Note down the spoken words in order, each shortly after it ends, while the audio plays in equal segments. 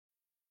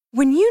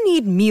When you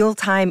need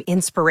mealtime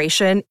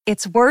inspiration,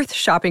 it's worth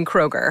shopping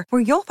Kroger,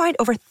 where you'll find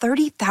over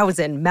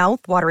 30,000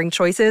 mouth-watering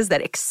choices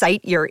that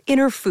excite your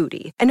inner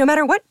foodie. And no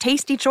matter what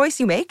tasty choice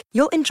you make,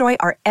 you'll enjoy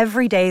our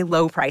everyday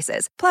low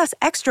prices, plus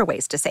extra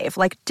ways to save,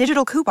 like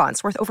digital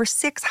coupons worth over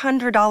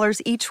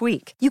 $600 each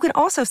week. You can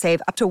also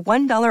save up to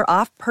 $1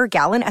 off per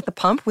gallon at the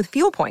pump with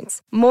fuel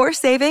points. More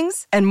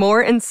savings and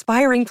more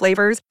inspiring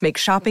flavors make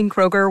shopping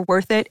Kroger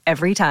worth it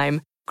every time.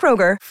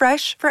 Kroger,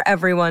 fresh for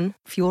everyone.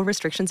 Fuel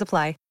restrictions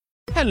apply.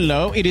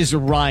 Hello, it is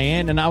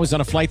Ryan, and I was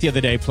on a flight the other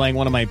day playing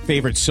one of my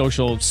favorite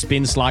social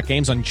spin slot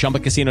games on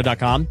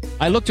ChumbaCasino.com.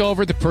 I looked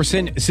over at the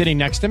person sitting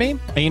next to me,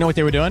 and you know what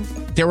they were doing?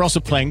 They were also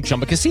playing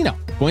Chumba Casino.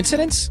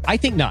 Coincidence? I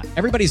think not.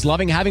 Everybody's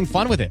loving having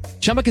fun with it.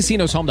 Chumba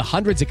Casino is home to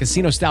hundreds of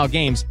casino-style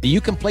games that you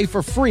can play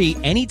for free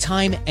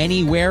anytime,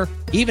 anywhere,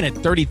 even at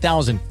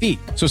 30,000 feet.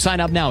 So sign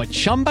up now at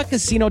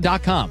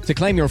ChumbaCasino.com to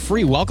claim your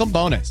free welcome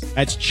bonus.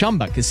 That's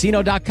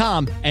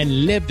ChumbaCasino.com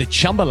and live the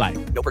Chumba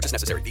life. No purchase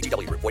necessary.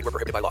 VGW. Void where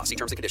prohibited by law. See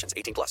terms and conditions.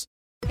 18+.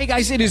 Hey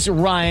guys, it is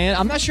Ryan.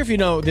 I'm not sure if you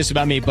know this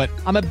about me, but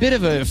I'm a bit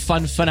of a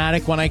fun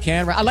fanatic when I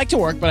can. I like to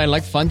work, but I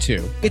like fun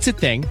too. It's a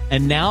thing.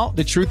 And now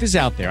the truth is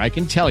out there. I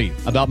can tell you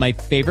about my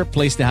favorite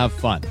place to have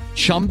fun.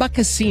 Chumba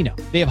Casino.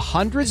 They have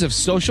hundreds of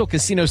social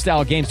casino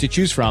style games to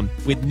choose from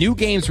with new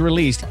games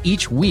released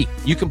each week.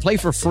 You can play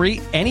for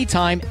free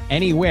anytime,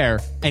 anywhere.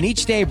 And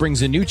each day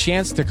brings a new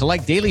chance to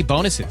collect daily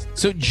bonuses.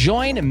 So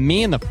join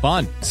me in the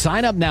fun.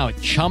 Sign up now at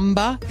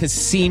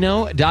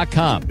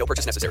ChumbaCasino.com. No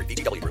purchase necessary.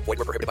 VGW. Void where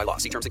prohibited by law.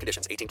 See terms and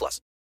conditions. 18+.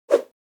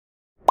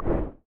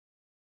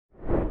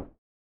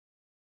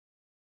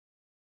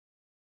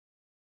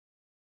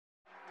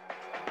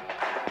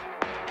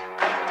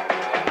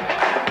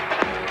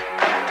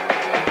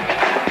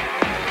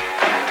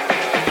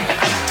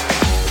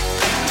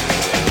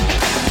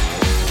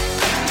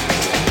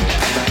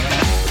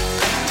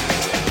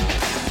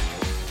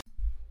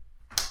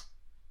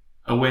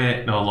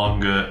 Away no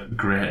longer,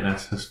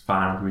 greatness has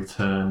finally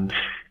returned.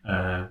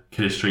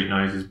 Kidder Street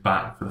Noise is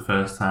back for the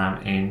first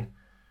time in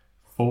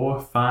 4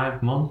 or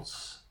 5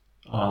 months.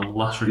 Our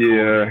last recording.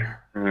 Yeah,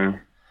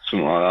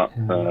 something like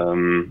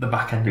that. The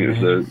back end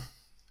of May.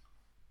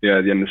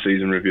 the end of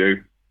season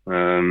review.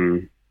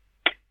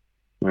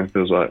 It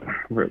feels like a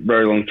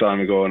very long time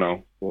ago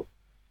now, but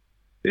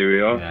here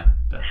we are.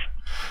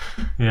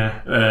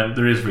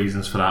 There is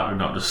reasons for that. We've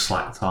not just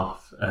slacked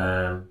off.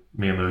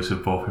 Me and Lewis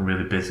have both been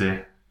really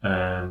busy.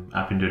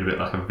 I've been doing a bit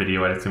like a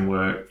video editing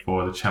work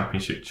for the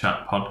Championship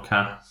Chat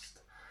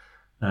podcast.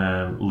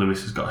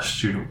 Lewis has got a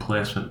student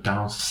placement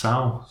down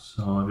south,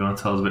 so if you want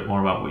to tell us a bit more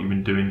about what you've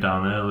been doing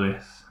down there,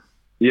 Lewis.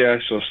 Yeah,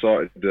 so I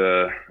started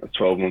a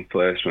 12-month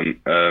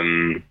placement at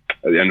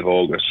the end of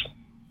August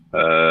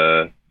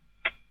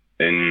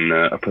in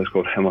a place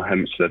called Hemel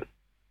Hempstead,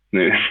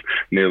 near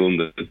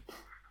London,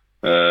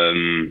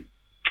 with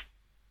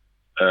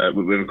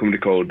a company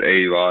called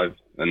AE Live,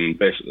 and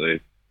basically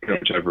pretty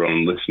much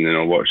everyone listening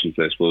or watching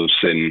this will have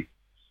seen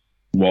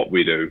what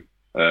we do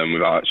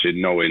without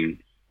actually knowing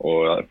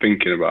or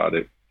thinking about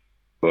it.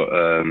 But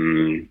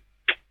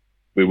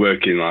we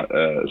work in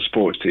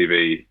sports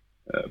TV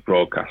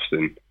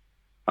broadcasting,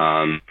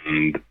 and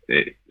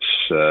it's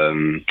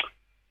the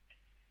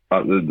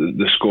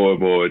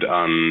scoreboard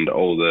and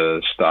all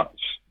the stats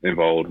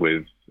involved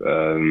with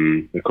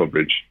the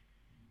coverage.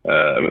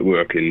 We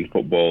work in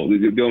football.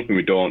 The only thing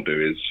we don't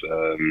do is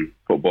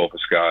football for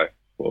Sky,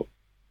 but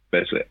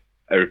basically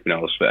everything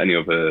else for any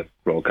other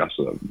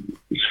broadcaster,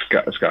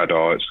 Sky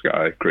Darts,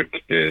 Sky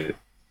Cricket,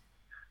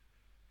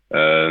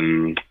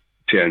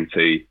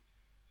 TNT,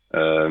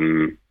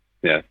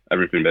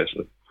 everything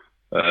basically.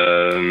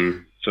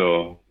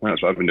 So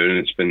that's what I've been doing.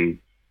 It's been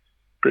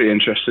pretty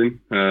interesting.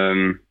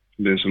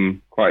 Doing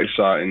some quite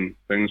exciting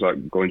things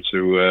like going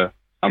to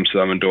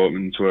Amsterdam and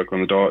Dortmund to work on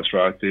the Darts for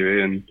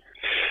ITV, and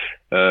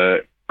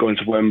going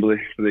to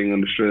Wembley for the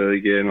England-Australia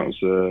game. That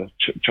was a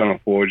Channel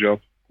 4 job.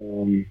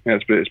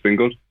 It's been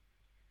good.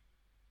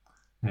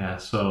 Yeah,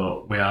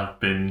 so we have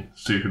been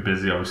super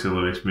busy. Obviously,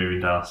 Lewis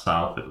moving down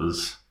south, it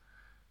was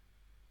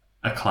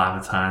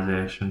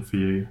acclimatisation for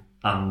you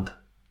and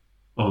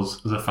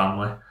us as a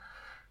family.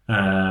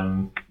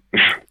 And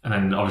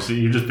then obviously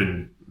you've just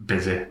been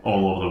busy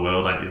all over the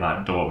world, like you,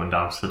 like Dortmund,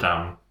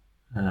 Amsterdam,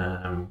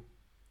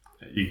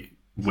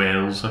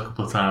 Wales a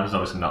couple of times.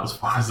 Obviously not as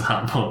far as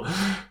that, but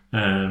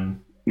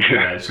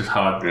it's just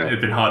hard. Yeah.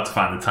 It's been hard to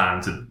find the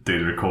time to do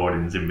the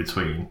recordings in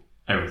between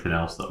everything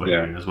else that we're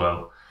doing as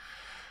well.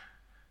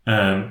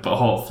 But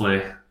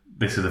hopefully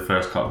this is the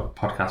first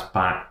podcast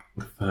back,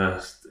 the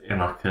first in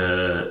like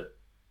a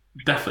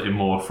definitely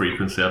more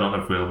frequency. I don't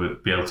know if we'll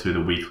be able to do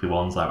the weekly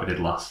ones like we did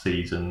last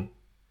season.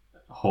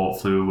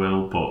 Hopefully we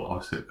will, but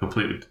obviously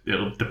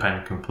it'll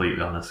depend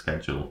completely on the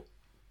schedule.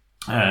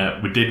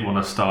 We did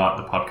want to start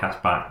the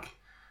podcast back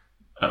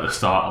at the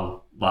start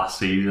of last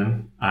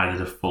season. I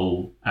did a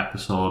full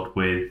episode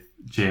with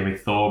Jamie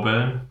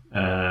Thorburn,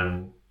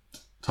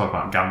 talk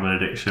about gambling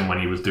addiction when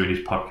he was doing his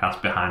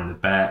podcast Behind the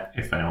Bet.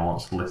 If anyone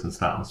wants to listen to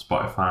that on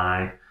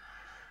Spotify,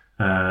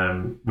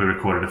 We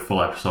recorded a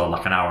full episode,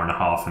 like an hour and a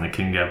half in the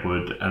King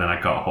Edward, and then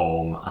I got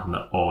home and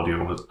the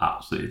audio was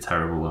absolutely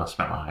terrible, and I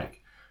spent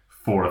like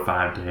 4 or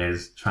 5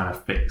 days trying to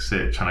fix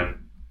it, trying to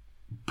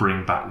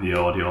bring back the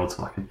audio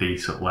to like a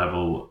decent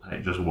level, and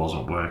it just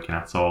wasn't working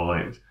at all.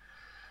 It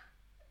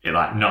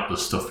like knocked the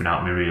stuffing out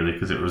of me, really,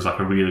 because it was like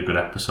a really good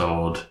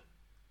episode,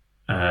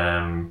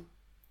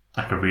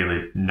 like a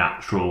really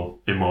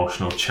natural,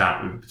 emotional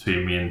chat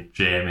between me and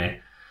Jamie.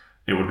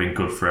 It would have been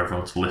good for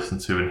everyone to listen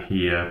to and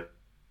hear,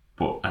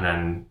 and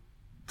then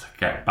to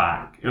get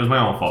back, it was my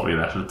own fault, really.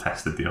 I should have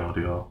tested the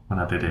audio when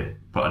I did it,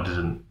 but I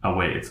didn't. I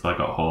waited till I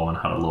got home and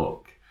had a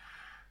look,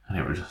 and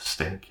it was just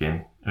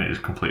stinking, and it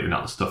just completely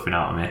knocked the stuffing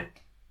out of me.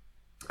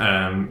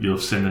 You'll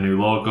have seen the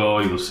new logo,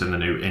 you'll have seen the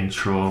new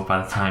intro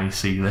by the time you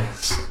see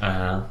this.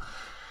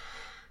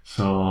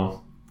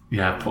 So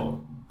yeah,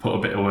 put a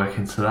bit of work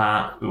into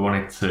that. We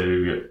wanted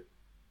to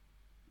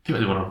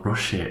really want to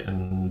rush it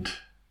and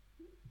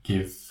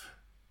give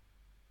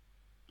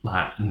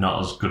like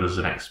not as good as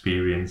an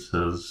experience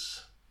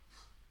as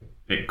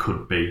it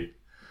could be.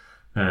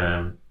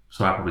 So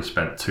I probably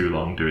spent too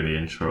long doing the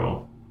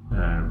intro.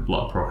 A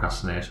lot of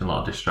procrastination, a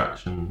lot of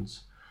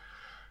distractions.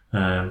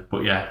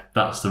 But yeah,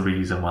 that's the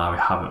reason why we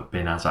haven't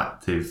been as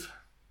active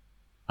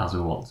as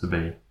we want to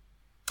be.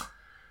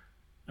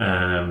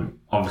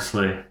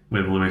 Obviously,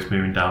 with Lewis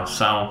moving down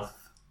south,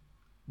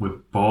 we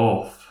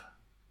both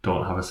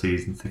don't have a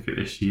season ticket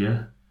this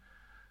year.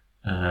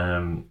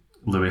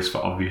 Lewis, for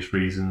obvious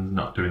reasons,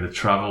 not doing the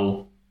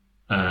travel.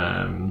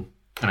 And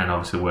then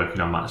obviously working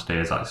on match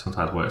days, like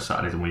sometimes work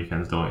Saturdays and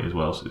weekends, don't you, as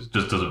well? So it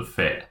just doesn't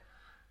fit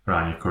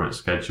around your current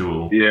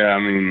schedule. Yeah, I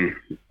mean,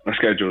 my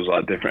schedule's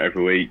like different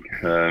every week.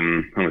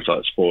 I'm just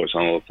like sports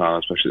on all the time,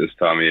 especially this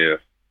time of year.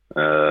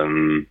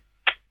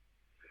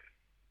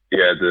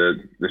 Yeah,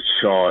 the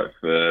chart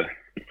for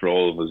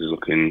all of us is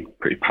looking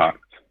pretty packed.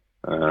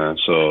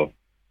 So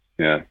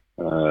yeah,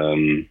 I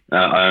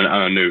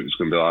knew it was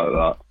going to be like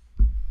that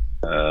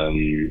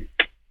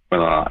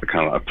when I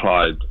kind of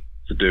applied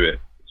to do it.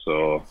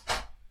 So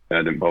yeah,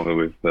 I didn't bother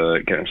with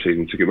getting a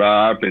season ticket. But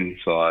I've been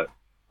to like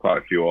quite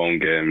a few home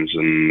games,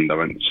 and I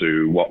went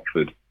to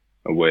Watford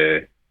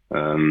away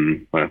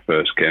when I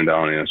first came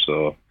down here.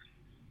 So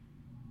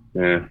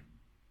yeah.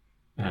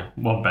 Yeah,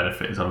 one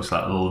benefit is obviously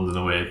like the London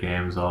away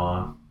games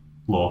are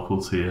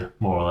local to you,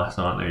 more or less,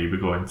 aren't they? You'll be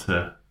going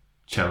to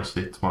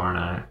Chelsea tomorrow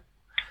night.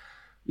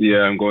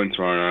 Yeah, I'm going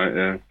tomorrow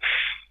night,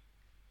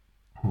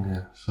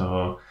 Yeah,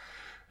 so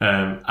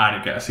I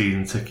didn't get a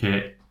season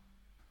ticket.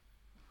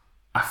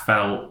 I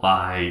felt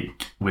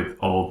like with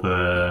all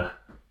the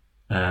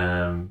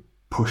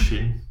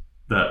pushing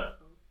that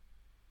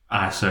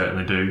I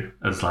certainly do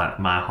as like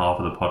my half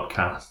of the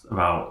podcast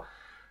about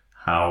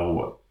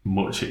how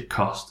much it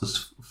costs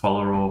us for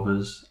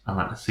follow-overs and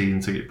like the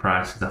season ticket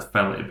prices, I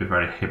felt it'd be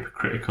very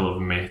hypocritical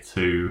of me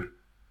to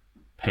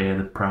pay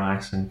the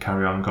price and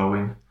carry on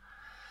going.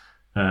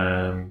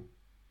 I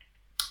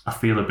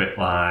feel a bit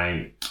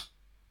like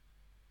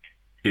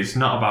it's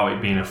not about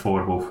it being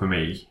affordable for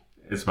me,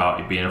 it's about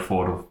it being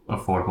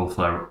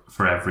affordable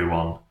for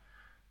everyone,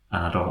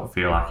 and I don't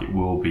feel like it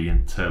will be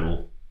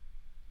until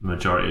the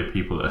majority of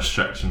people that are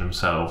stretching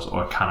themselves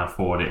or can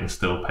afford it and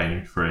still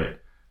paying for it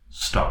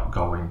stop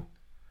going.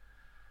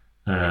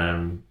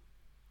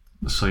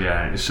 So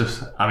yeah, it's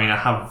just, I mean, I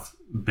have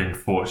been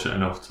fortunate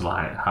enough to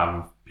like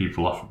have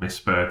people offer me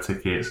spare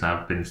tickets, and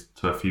I've been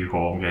to a few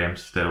home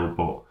games still,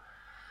 but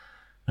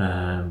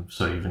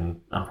so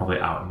even I'm probably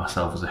outing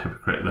myself as a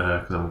hypocrite there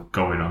because I'm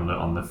going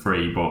on the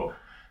free, but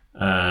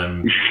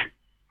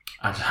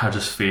I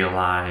just feel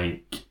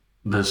like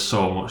there's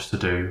so much to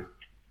do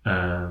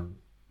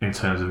in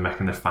terms of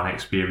making the fan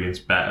experience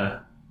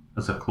better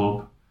as a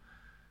club.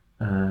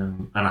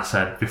 And I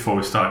said before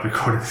we started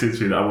recording this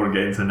interview that I wouldn't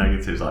get into the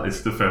negatives. Like, this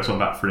is the first one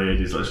back for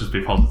ages. Let's just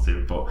be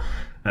positive. But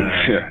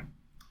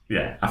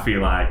yeah, I feel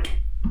like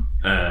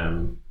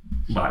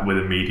with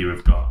the media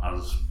we've got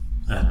as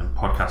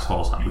podcast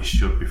hosts, like we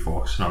should be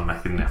focusing on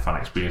making the fan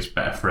experience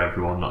better for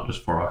everyone, not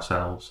just for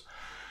ourselves.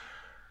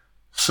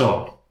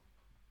 So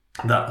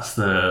that's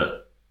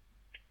the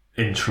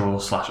intro /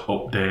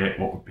 update,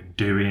 what we've been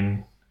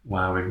doing,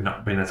 why we've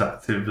not been as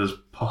active as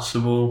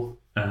possible.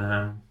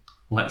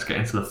 Let's get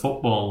into the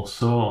football.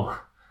 So,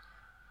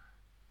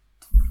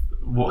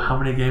 how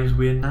many games are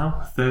we in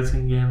now?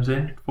 13 games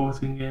in?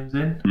 14 games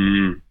in?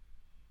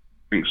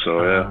 I think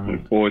so, yeah.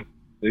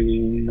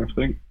 14, I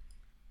think.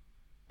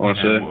 What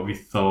have you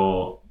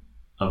thought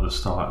of the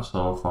start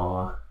so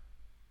far?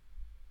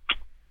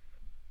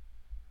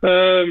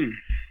 I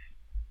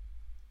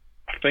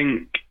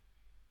think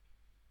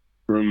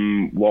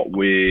from what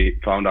we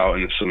found out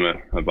in the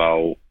summer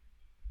about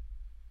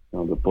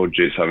the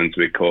budgets having to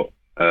be cut,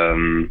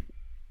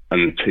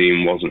 and the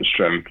team wasn't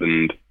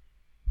strengthened.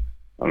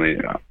 I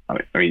mean,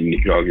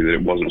 you could argue that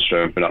it wasn't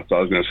strengthened. I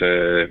was going to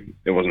say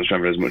it wasn't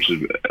strengthened as much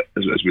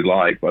as we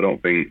like, but I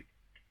don't think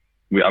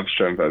we have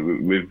strength.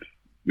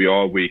 We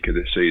are weaker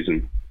this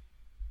season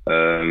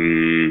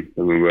than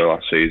we were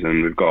last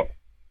season. We've got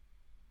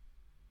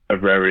a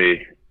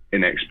very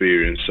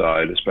inexperienced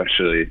side,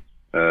 especially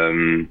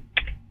in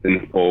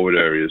the forward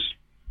areas,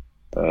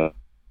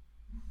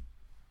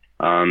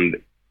 and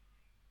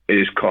it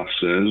is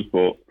costing us.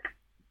 But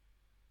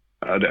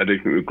I do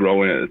think we're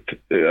growing as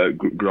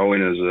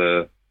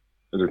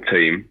a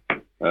team.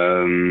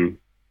 I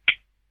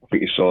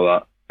think you saw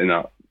that in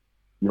that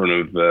run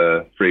of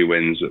 3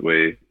 wins that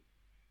we've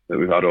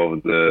had over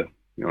the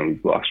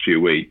last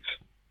few weeks.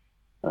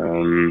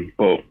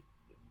 But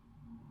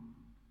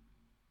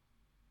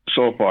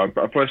so far, I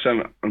probably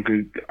say I'm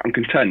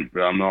content,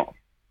 but I'm not.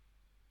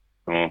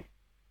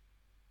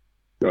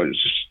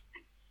 It's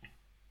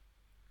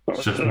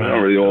just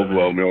not really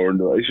overwhelming.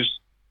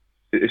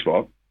 It's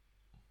what?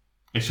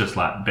 It's just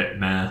like a bit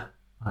meh.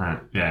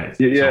 It's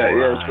it's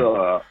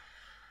not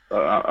that.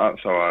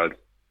 That's how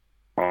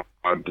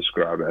I'd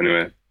describe it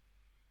anyway.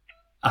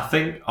 I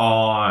think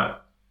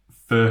our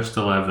first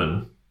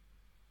 11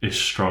 is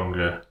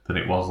stronger than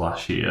it was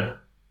last year,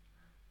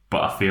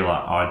 but I feel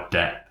like our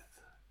depth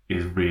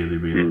is really,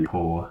 really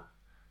poor.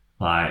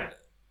 Like,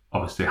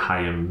 obviously,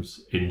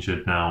 Hyam's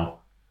injured now.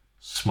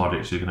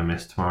 Szmodics is going to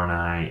miss tomorrow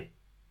night.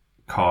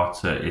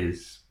 Carter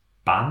is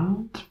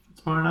banned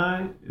for tomorrow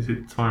night. Is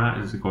it tomorrow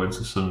night? Is it going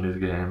to Sunday's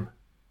game?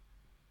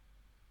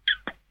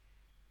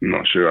 I'm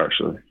not sure,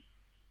 actually.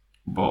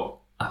 But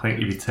I think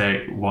if you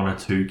take 1 or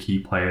 2 key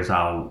players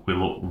out, we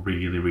look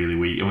really, really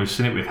weak. And we've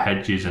seen it with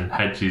Hedges, and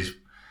Hedges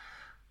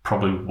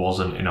probably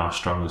wasn't in our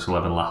strongest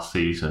 11 last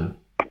season.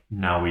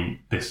 Now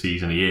this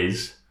season he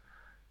is,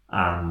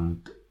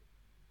 and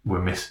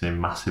we're missing him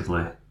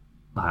massively.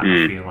 I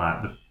feel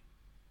like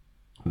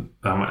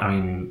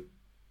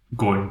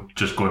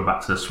going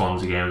back to the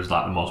Swansea game was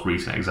like the most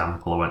recent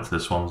example. I went to the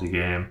Swansea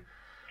game,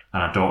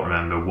 and I don't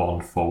remember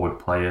one forward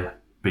player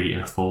beating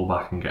a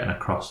fullback and getting a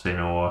crossing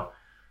or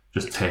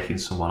just taking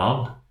someone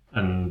on.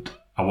 And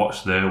I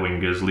watched their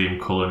wingers.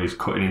 Liam Cullen is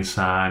cutting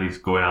inside. He's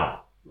going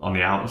out on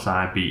the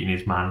outside, beating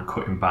his man,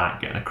 cutting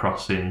back, getting a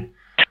crossing.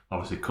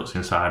 Obviously cuts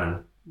inside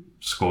and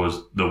scores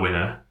the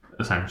winner,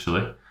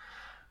 essentially.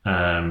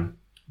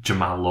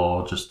 Jamal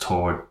Law just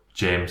tore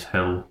James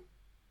Hill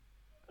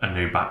a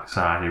new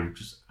backside. He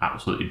just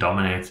absolutely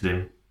dominated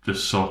him.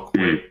 Just so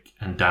quick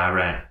and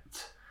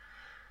direct.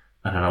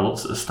 And then I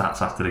looked at the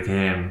stats after the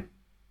game,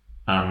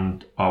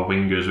 and our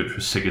wingers, which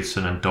were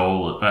Sigurdsson and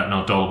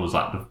Dolan. Dolan was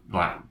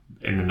like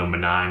in the number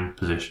 9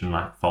 position,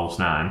 like false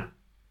 9.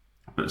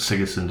 But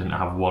Sigurdsson didn't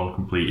have one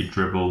completed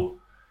dribble.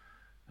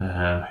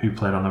 Who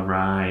played on the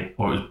right?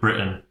 Or it was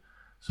Britton.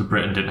 So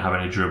Britton didn't have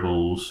any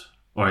dribbles.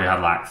 Or he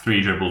had like 3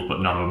 dribbles, but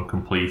none of them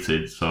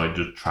completed. So he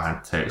just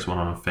tried to take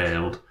someone on and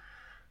failed.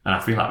 And I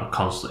feel like we're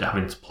constantly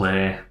having to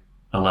play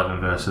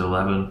 11 versus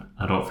 11.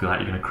 I don't feel like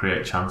you're going to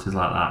create chances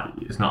like that.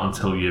 It's not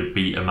until you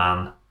beat a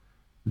man,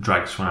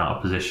 drag someone out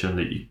of position,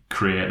 that you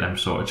create them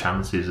sort of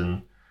chances,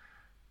 and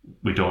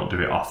we don't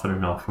do it often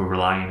enough. We're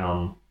relying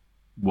on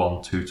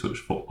 1-2 touch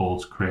football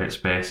to create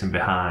space in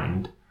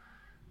behind,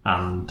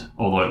 and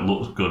although it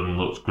looks good and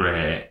looks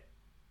great,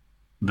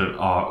 there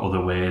are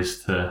other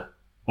ways to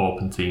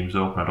open teams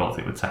up, and I don't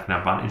think we're taking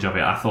advantage of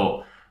it. I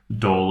thought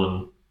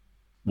Dolan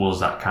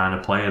was that kind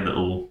of player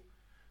that'll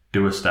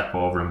do a step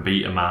over and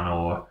beat a man,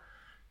 or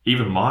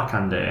even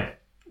Markande.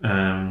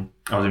 I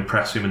was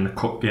impressed with him in the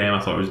cup game.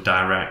 I thought he was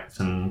direct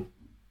and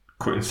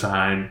cut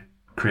inside,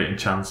 creating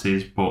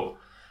chances, but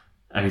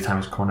every time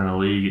he's coming in the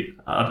league,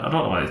 I don't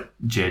know what it's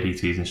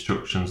JDT's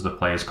instructions, the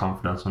player's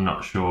confidence, I'm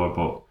not sure,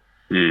 but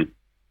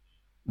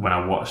when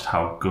I watched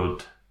how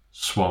good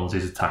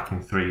Swansea's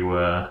attacking 3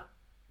 were,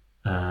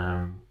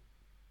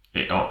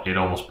 it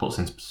almost puts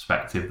into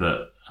perspective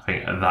that I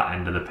think at that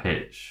end of the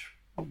pitch,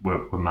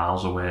 we're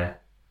miles away.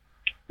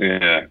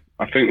 Yeah,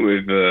 I think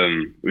with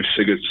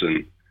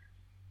Sigurdsson,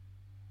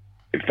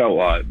 it felt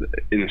like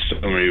in the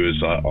summer he was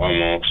like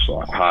almost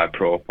like high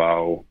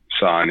profile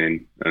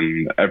signing,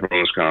 and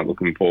everyone was kind of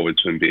looking forward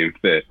to him being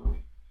fit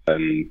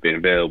and being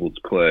available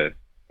to play,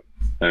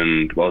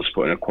 and whilst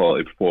putting a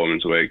quality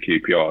performance away at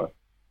QPR.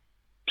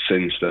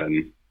 Since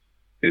then,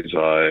 it's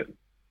kind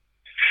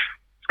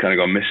of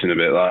gone missing a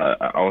bit.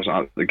 Like, I wasn't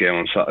at the game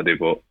on Saturday,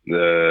 but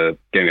the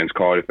game against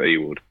Cardiff at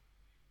Ewood,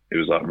 it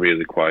was like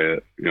really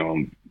quiet.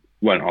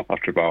 Went off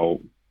after about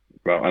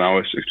an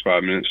hour,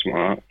 65 minutes,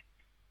 something like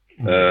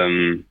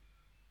that.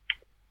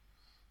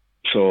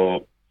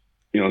 So,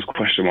 there's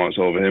question marks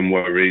over him,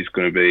 whether he's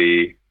going to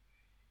be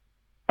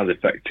as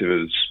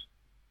effective as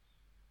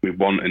we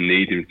want and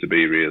need him to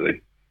be,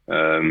 really.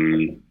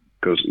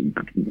 Because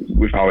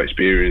with how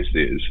experienced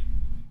he is,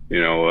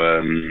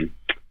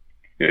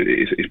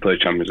 he's played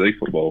Champions League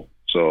football,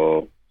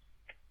 so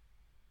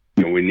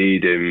we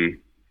need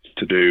him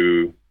to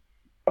do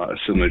a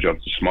similar job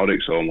to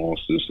Szmodics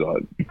almost, as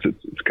to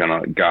kind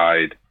of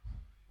guide.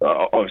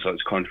 Obviously,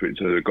 to contribute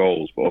to the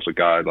goals, but also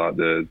guide like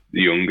the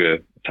younger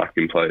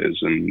attacking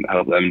players and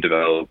help them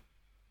develop.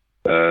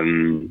 But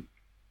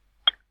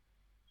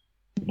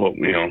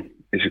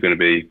is it going to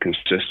be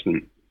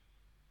consistent?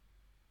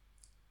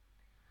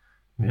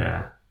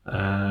 Yeah.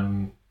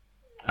 I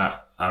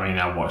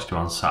watched him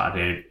on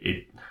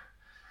Saturday.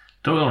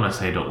 Don't want to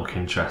say he don't look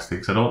interesting,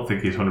 because I don't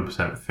think he's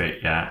 100%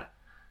 fit yet.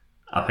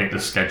 I think the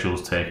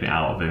schedule's taken it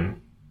out of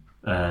him.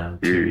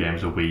 2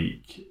 games a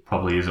week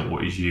probably isn't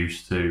what he's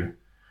used to,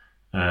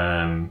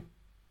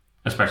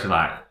 especially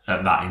like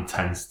at that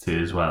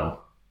intensity as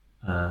well.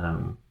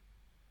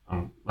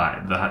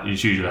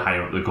 It's usually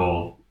higher up the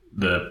goal.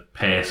 The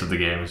pace of the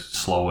game is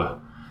slower.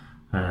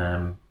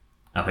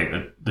 I think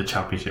the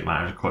championship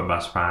might have caught him by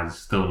surprise.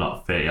 He's still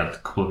not fit. He had a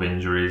couple of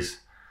injuries.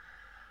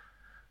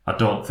 I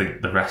don't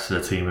think the rest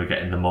of the team are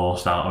getting the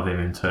most out of him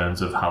in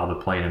terms of how they're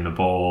playing in the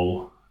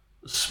ball.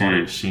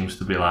 Smodic seems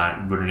to be like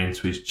running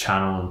into his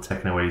channel and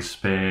taking away his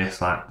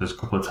space. Like there's a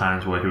couple of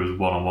times where he was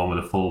 1-on-1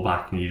 with a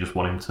fullback and you just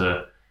want him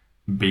to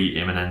beat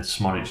him, and then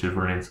Smodic just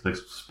running into the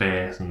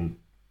space and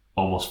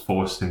almost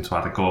forced him to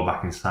either go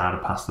back inside or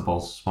pass the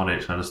ball to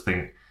Smodic. And I just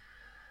think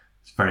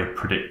it's very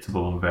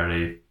predictable and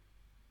very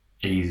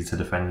easy to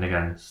defend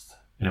against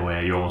in a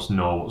way. You almost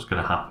know what's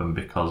going to happen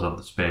because of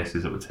the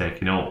spaces that we're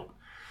taking up.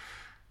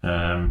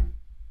 I'm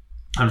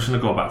just going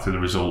to go back through the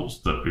results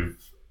that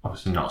we've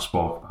obviously not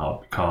spoke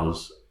about,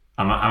 because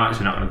I'm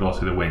actually not going to go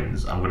through the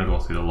wins. I'm going to go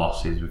through the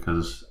losses,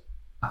 because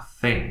I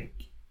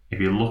think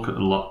if you look at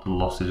the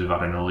losses we've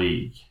had in the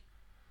league,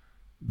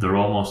 they're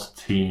almost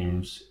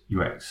teams you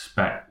not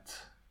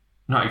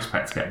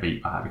expect to get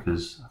beat by,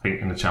 because I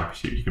think in the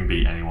Championship you can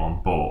beat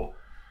anyone, but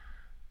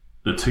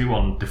the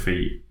 2-1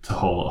 defeat to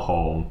Hull at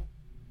home,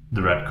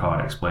 the red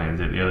card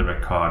explains it. The other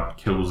red card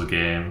kills the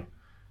game,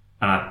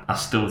 and I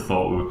still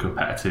thought we were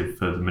competitive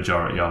for the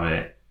majority of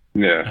it.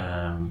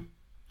 Yeah.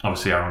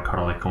 Obviously Aaron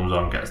Connolly comes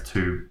on, gets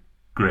 2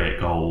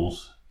 great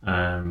goals, but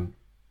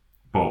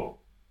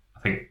I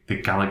think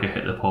did Gallagher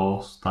hit the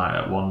post like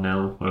at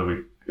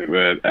 1-0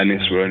 where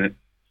Ennis were in it.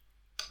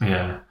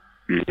 Yeah.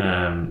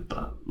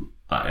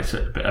 That is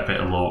a bit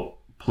of luck.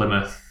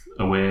 Plymouth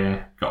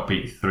away got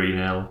beat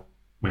 3-0.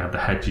 We had the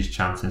Hedges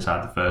chance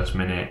inside the first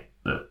minute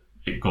that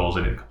it goes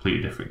in a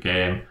completely different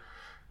game.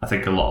 I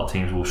think a lot of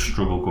teams will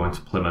struggle going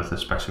to Plymouth,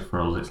 especially for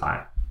us. It's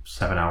like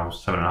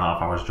 7.5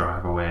 hours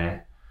drive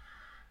away.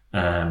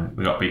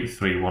 We got beat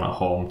 3-1 at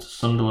home to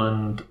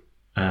Sunderland.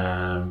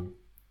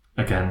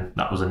 Again,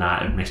 that was a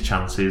night of missed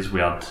chances. We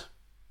had,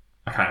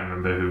 I can't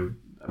remember who,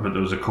 but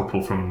there was a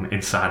couple from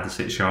inside the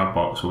 6-yard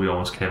box where we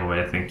almost came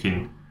away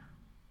thinking,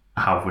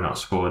 how have we not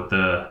scored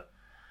there?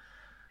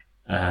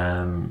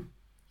 And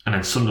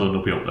then Sunderland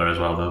will be up there as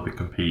well. They'll be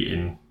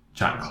competing.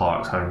 Jack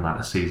Clark's having like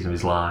the season of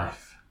his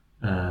life.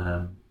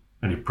 And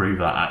he proved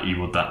that at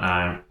Ewood that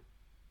night.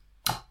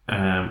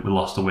 We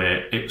lost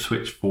away at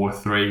Ipswich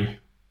 4-3.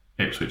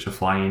 Ipswich are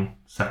flying,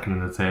 second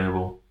in the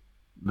table.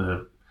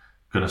 They're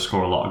going to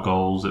score a lot of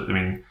goals. I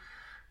mean,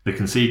 they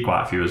concede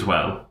quite a few as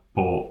well,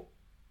 but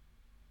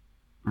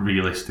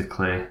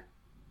realistically,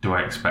 do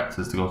I expect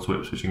us to go to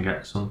Ipswich and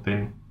get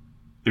something?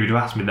 If you'd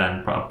have asked me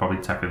then, I'd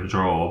probably take a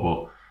draw,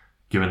 but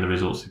given the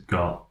results they've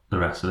got the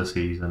rest of the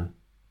season,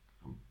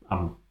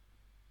 I'm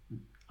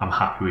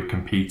happy we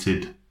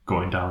competed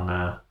going down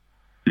there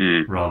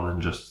rather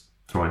than just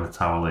throwing the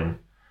towel in.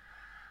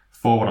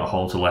 4-1 at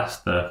home to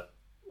Leicester.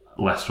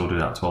 Leicester will do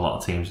that to a lot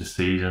of teams this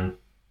season.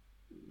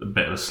 A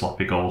bit of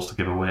sloppy goals to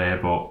give away,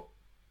 but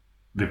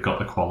they've got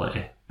the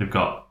quality. They've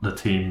got the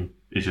team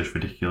is just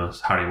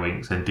ridiculous. Harry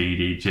Winks,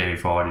 Ndidi, Jamie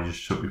Vardy just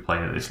should be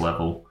playing at this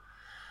level.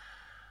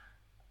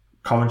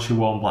 Coventry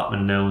 1,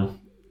 Blackburn 0.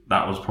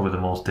 That was probably the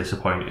most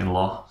disappointing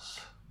loss.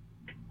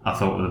 I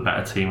thought we were the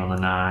better team on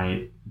the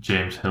night.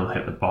 James Hill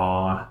hit the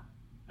bar.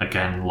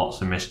 Again,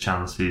 lots of missed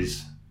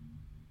chances.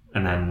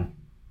 And then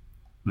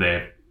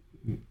they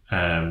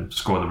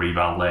scored the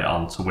rebound late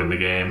on to win the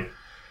game.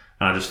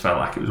 And I just felt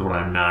like it was one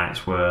of them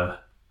nights where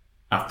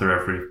after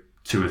every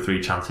 2 or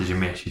 3 chances you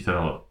miss, you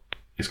thought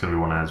it's going to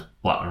be one of those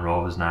Blackburn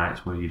Rovers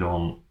nights where you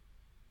don't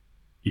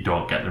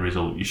get the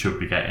result you should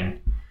be getting.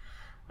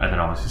 And then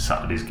obviously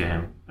Saturday's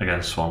game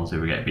against Swansea,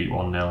 we get beat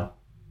 1-0.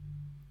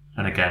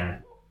 And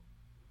again,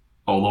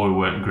 although we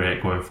weren't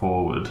great going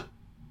forward,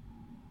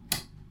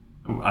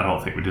 I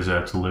don't think we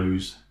deserve to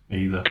lose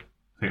either.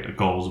 I think the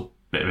goal's a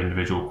bit of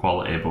individual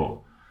quality,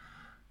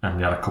 and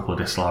they had a couple of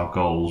disallowed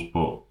goals,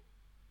 but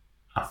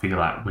I feel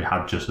like we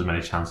had just as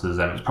many chances as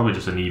them. It's probably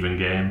just an even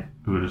game.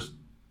 We were just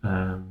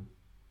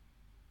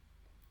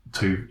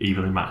 2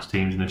 evenly matched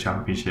teams in the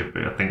Championship.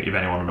 But I think if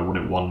anyone had won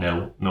it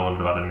 1-0, no one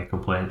would have had any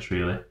complaints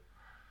really.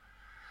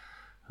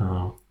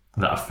 Is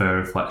that a fair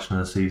reflection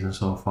of the season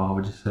so far,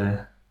 would you say?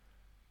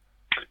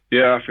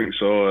 Yeah, I think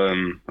so.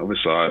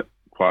 Obviously,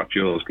 quite a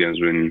few of those games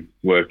we've been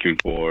working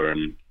for,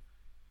 and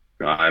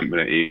I haven't been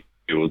at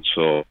Ewood,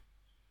 so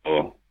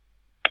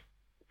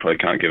probably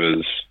can't give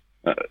us.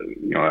 I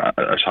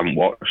just haven't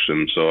watched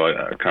them, so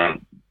I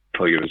can't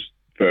probably give us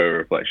further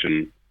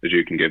reflection as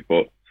you can give.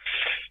 But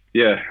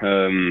yeah,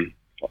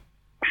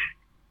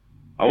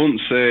 I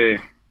wouldn't say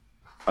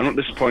I'm not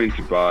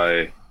disappointed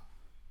by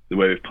the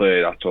way we've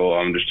played at all.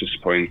 I'm just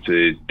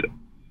disappointed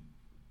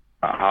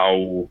at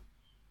how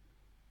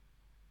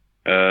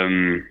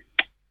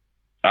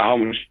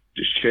much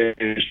it's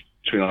changed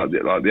between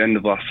like the end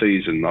of last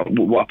season. Like,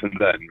 what happened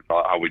then?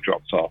 Like, how we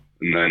dropped off,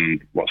 and then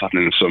what's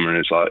happening in the summer. And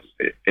it's like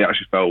it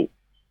actually felt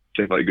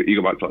like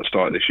you go back to the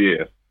start of this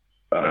year,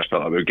 I just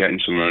felt like we were getting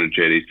somewhere on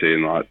JDT,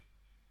 and like,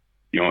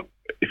 you know,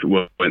 if it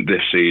went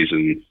this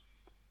season,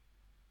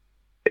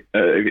 if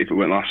it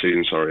went last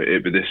season, sorry,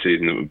 it'd be this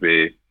season that would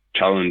be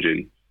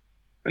challenging.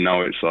 And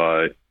now it's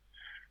like,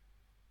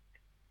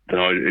 I don't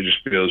know, it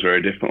just feels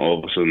very different all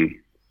of a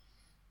sudden.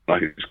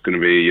 Like it's going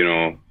to be, you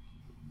know,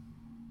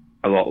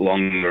 a lot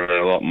longer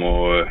and a lot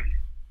more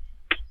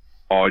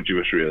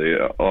arduous, really,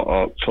 a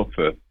lot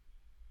tougher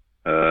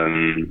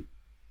in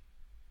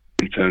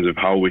terms of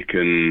how we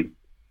can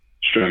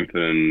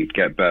strengthen and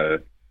get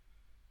better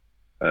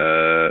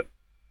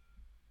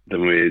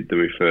than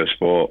we first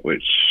thought,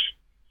 which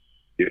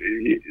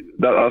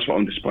that's what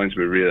I'm disappointed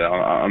with, really.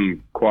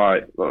 I'm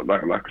quite, like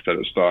I said at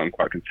the start, I'm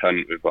quite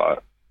content with like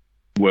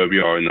where we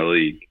are in the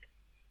league.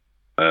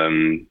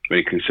 When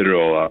you consider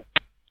all that.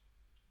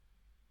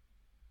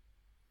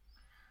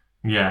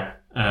 Yeah,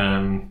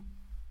 I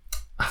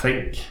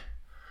think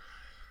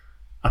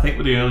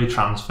with the early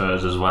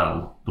transfers as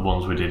well, the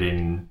ones we did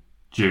in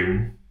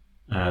June,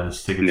 the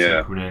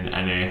Sigurdsson coming in,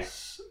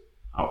 Ennis,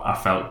 I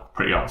felt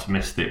pretty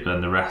optimistic. But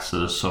then the rest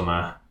of the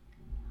summer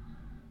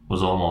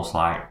was almost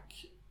like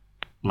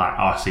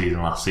our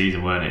season last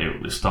season, weren't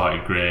it? It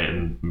started great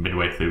and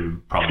midway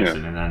through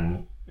promising, and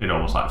then it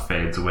almost like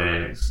fades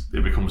away.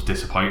 It becomes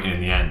disappointing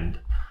in the end.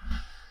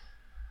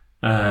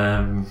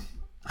 I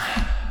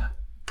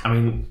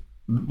mean,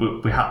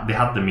 they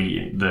had the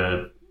meeting,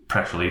 the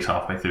press release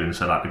halfway through, and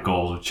said like the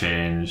goals have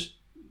changed.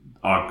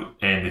 Our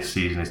aim this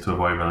season is to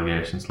avoid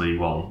relegation to League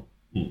One.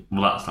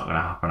 Well, that's not going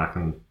to happen. I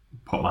can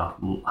put my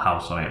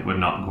house on it. We're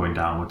not going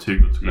down. We're too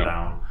good to go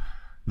down.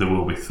 There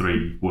will be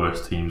 3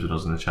 worse teams than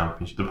us in the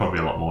Championship. There'll probably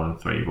be a lot more than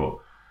 3, but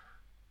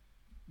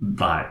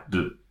like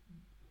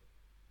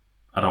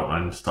I don't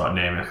want to start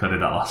naming it, because I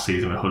did that last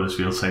season with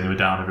Huddersfield, saying they were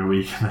down every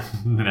week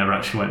and they never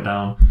actually went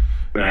down.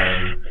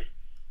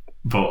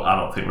 But I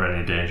don't think we're in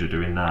any danger of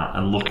doing that.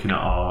 And looking at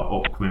our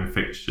upcoming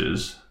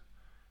fixtures,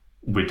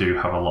 we do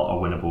have a lot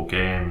of winnable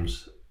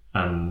games,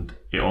 and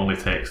it only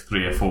takes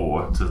 3 or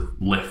 4 to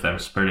lift them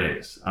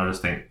spirits. I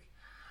just think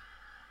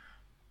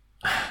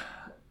I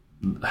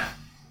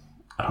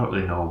don't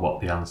really know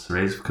what the answer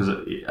is, because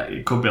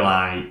it could be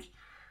like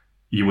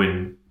you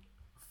win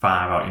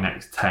 5 out of your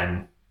next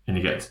 10 and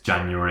you get to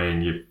January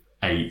and you're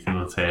 8th in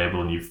the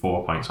table and you're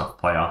 4 points off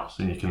playoffs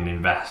and you can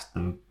invest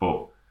them,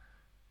 but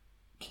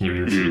can you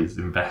really see us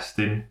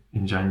investing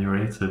in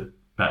January to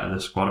better the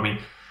squad? I mean,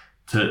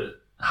 to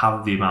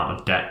have the amount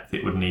of depth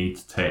it would need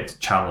to take to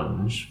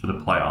challenge for the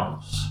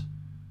playoffs,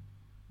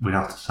 we'd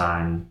have to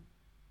sign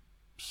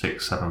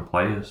 6-7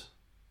 players.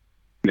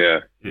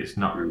 Yeah. It's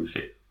not...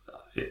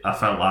 I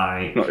felt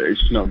like...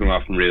 It's not going to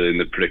happen really in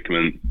the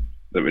predicament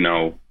that we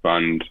now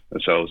find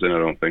ourselves in, I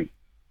don't think.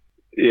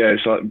 Yeah,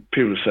 it's like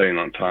people are saying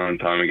like time and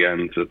time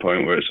again, to the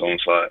point where it's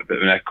almost like a bit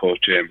of an echo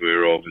chamber with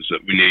Rovers,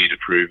 that we need a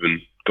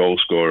proven goal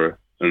scorer.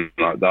 And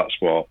like that's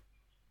what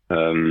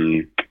I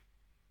mean,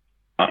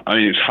 it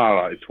was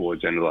highlighted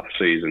towards the end of last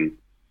season,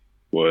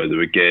 where there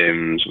were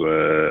games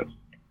where,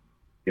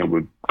 you know,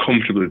 we'd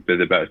comfortably be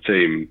the better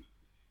team,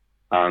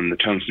 and the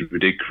chances we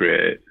did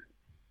create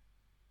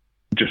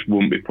just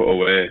wouldn't be put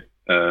away.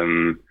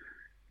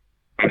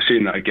 I've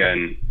seen that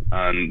again,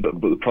 but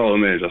the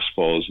problem is, I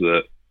suppose,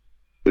 that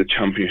the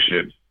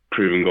Championship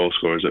proven goal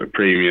scorers at a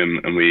premium,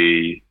 and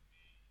we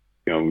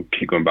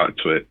keep going back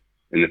to it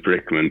in the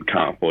predicament,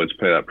 can't afford to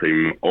pay that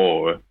premium,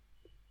 or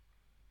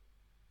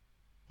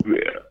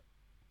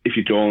if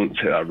you don't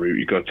take that route,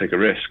 you've got to take a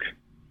risk.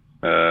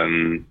 I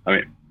mean,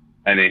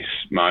 Ennis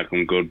might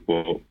come good,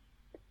 but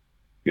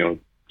to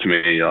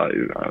me, I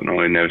don't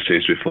know, it never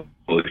seems to be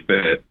fully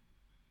fit.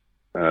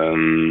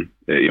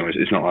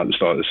 It's not like the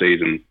start of the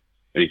season,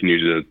 and you can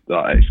use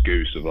that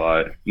excuse of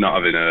like not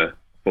having a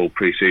full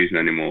pre-season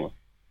anymore.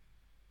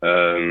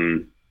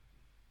 I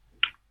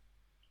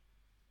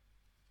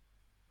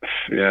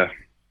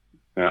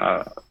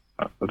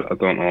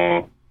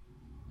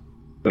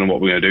don't know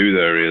what we're going to do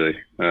there, really.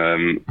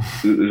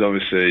 There's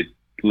obviously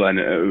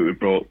Leonard, we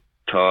brought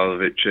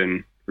Talavic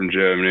in from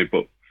Germany,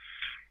 but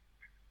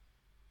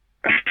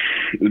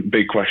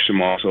big question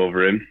marks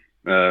over him.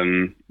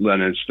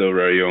 Leonard's still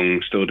very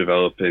young, still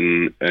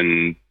developing,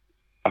 and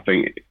I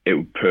think it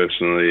would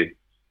personally,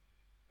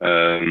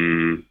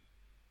 it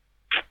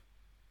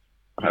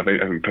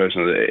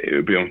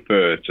would be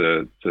unfair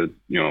to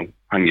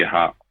hang your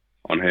hat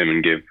on him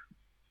and give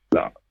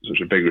that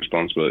such a big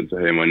responsibility to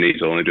him when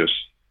he's only just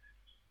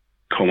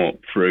come up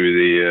through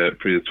the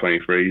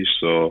 23s.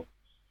 So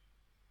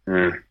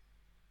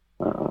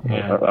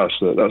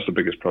that's the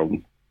biggest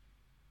problem.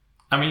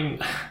 I mean,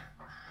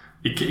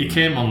 he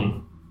came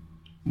on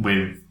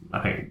with, I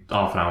think,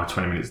 half an hour,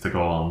 20 minutes to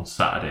go on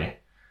Saturday,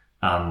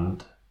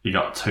 and he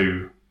got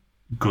 2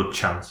 good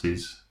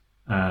chances.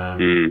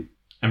 And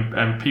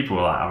people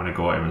were like having a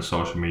go at him on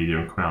social media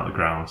and coming out of the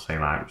ground saying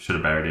like, should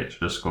have buried it,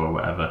 should have scored,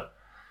 whatever.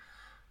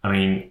 I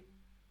mean,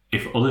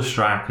 if other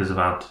strikers have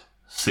had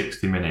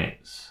 60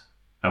 minutes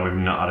and we've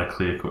not had a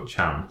clear-cut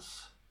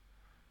chance,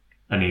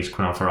 and he's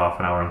coming on for half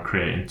an hour and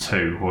creating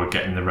 2 who are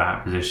getting the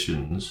right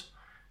positions,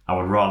 I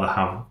would rather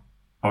have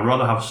I'd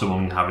rather have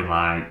someone having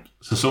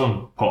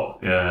someone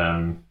put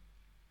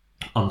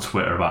on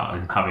Twitter about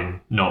him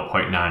having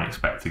 0.9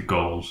 expected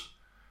goals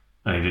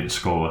and he didn't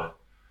score.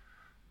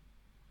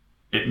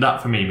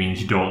 That for me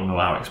means you don't know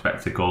how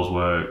expected goals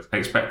work.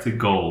 Expected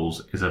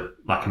goals is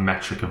like a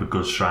metric of a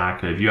good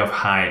striker. If you have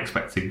high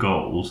expected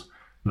goals,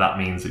 that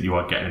means that you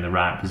are getting in the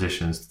right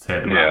positions to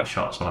take the right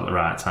shots on at the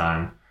right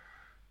time,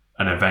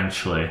 and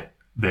eventually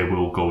they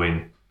will go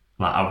in.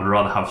 Like, I would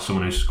rather have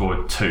someone who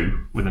scored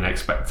 2 with an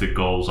expected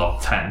goals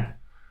of 10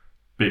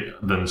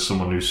 than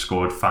someone who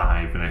scored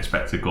 5 and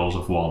expected goals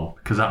of 1,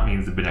 because that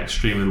means they've been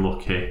extremely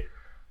lucky.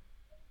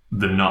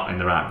 They're not in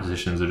the right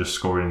positions. They're just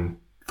scoring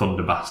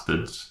thunder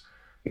bastards.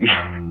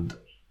 And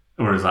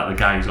whereas like the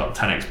guy who's got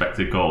 10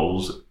 expected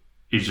goals,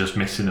 he's just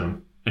missing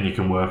them, and you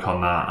can work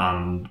on that.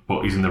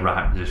 But he's in the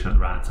right position at the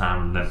right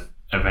time, and then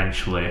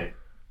eventually,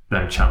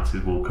 them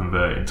chances will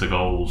convert into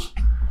goals.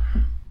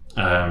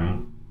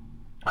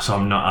 So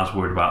I'm not as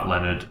worried about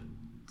Leonard.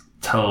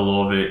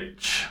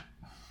 Telelovic,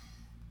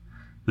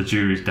 the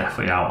jury's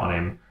definitely out on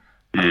him.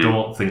 I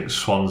don't think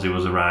Swansea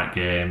was the right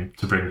game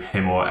to bring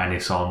him or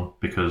Ennis on,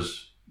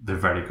 because they're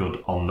very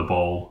good on the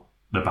ball.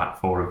 The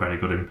back four are very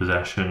good in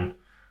possession.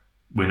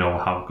 We know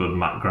how good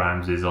Matt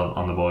Grimes is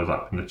on the ball. He's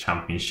like in the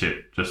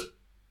Championship, just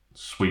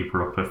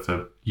sweeper upper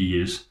for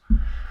years.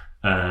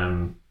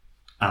 And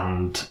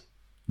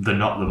they're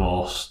not the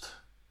most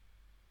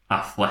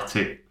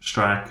athletic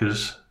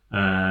strikers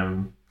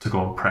to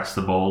go and press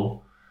the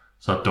ball.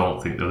 So I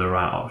don't think they're the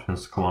right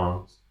options to come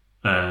on.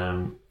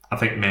 I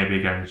think maybe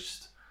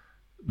against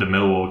the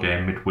Millwall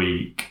game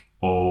midweek,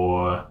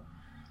 or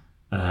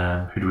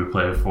who do we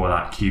play before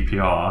that,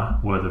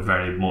 QPR, where they're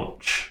very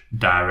much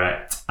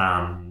direct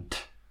and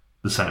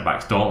the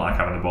centre-backs don't like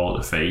having the ball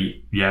at the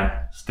feet.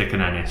 Yeah, stick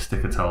an Ennis,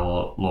 stick a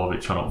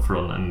Telelovic on up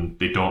front, and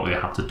they don't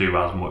really have to do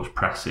as much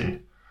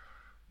pressing.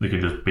 They can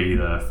just be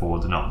there for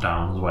the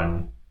knockdowns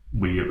when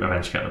we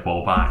eventually get the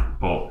ball back.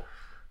 But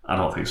I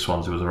don't think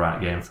Swansea was the right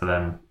game for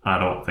them. I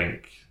don't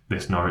think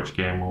this Norwich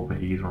game will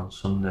be either on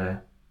Sunday.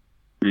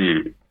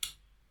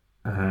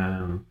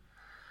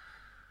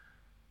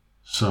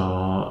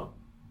 So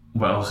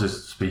what else is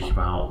to speak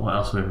about? What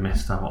else have we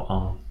missed out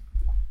on?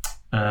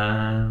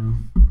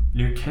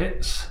 New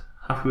kits.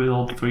 Happy with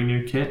all the 3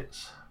 new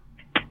kits?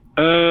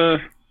 Yeah.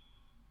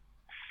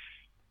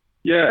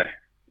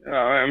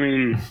 I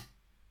mean,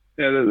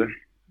 yeah,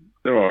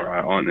 they're all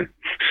right, aren't they?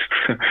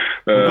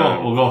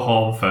 We'll go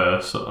home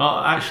first.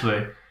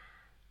 Actually,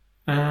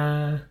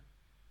 I'll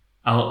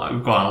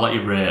let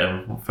you rate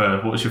them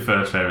first. What's your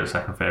first favourite,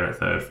 second favourite,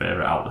 third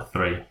favourite out of the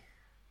 3?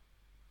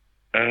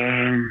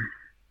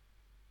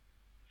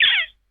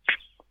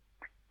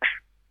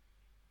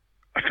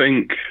 I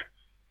think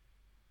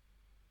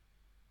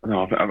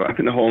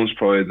the home's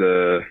probably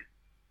the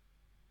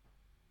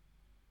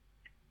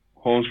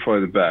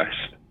best.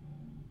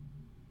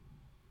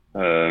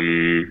 But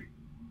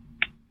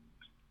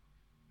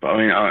I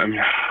mean, I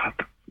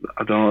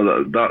don't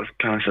know. That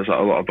kind of says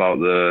a lot about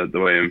the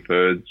way in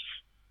thirds,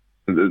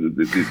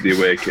 the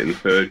away kit and the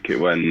third kit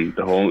when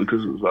the home,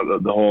 because like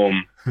the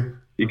home,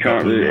 you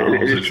can't really.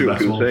 It is true.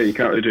 You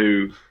can't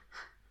really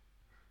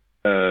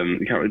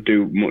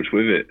do much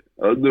with it.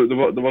 There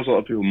was a lot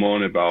of people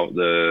moaning about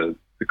the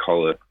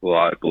colour,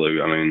 light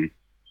blue. I mean,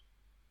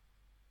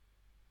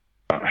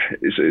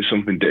 it's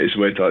something. It's a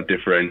way to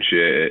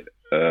differentiate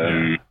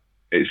it.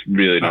 It's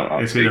really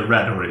not. It's either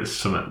red or it's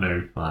something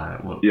new.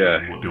 Like, what do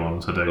you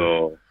want to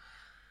do?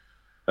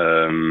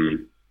 So,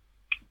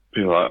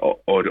 people are like,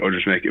 or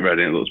just make it red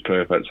and it looks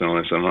perfect. And all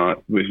this, I'm like,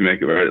 if you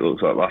make it red, it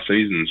looks like last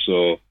season.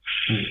 So,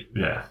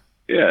 yeah,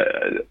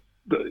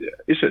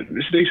 it's a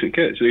decent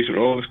kit. It's a decent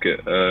Rovers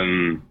kit.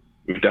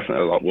 We've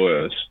definitely a lot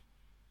worse.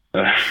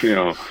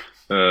 So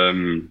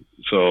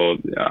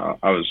yeah,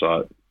 I was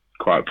like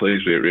quite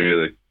pleased with it,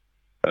 really.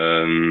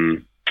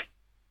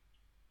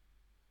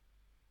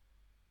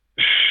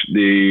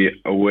 The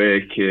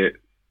away kit,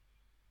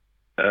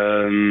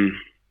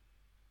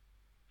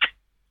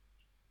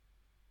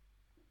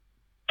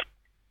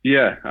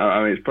 yeah,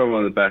 I mean, it's probably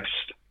one of the best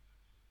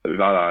that we've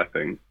had, I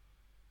think.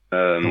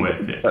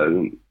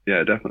 Definitely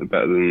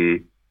better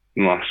than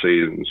last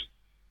season's.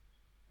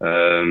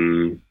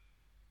 And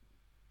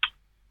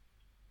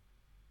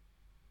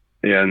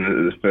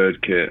the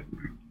third kit,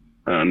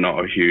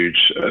 not a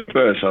huge. At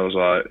first, I was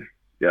like,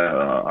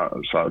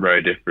 it's like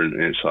very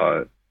different. It's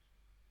like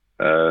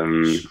kind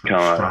of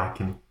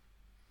striking.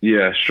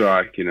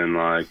 Striking and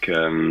like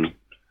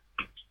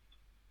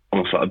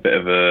almost like a bit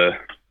of a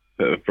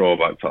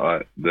throwback to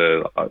like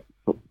the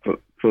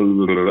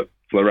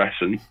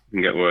fluorescent. You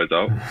can get words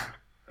out.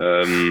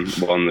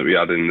 One that we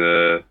had in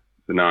the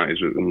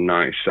 90s, with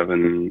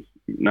 97,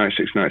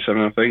 96,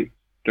 97, I think.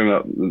 Do you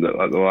remember that,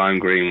 like the lime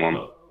green one?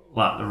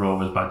 Like the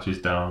Rovers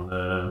badges down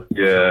the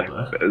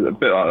shoulder. A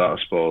bit like that, I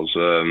suppose.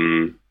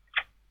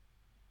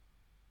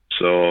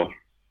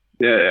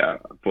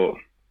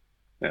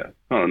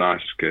 Not a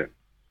nice kit.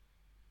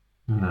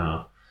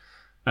 No.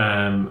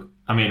 I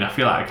mean, I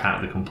feel like I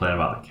can't really complain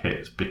about the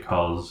kits,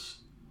 because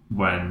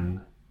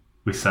when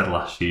we said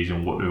last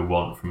season, what do we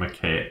want from a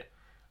kit?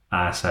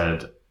 I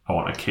said, I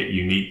want a kit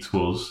unique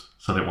to us,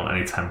 so I didn't want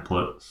any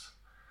templates.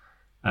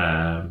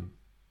 And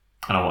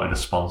I wanted a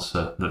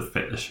sponsor that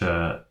fit the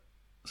shirt.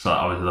 So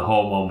I was the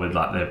home one with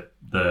like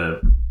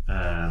the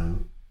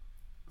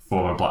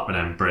former Blackburn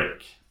End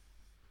brick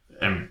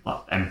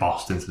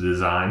embossed into the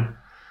design,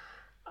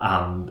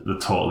 and the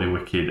Totally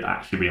Wicked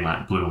actually being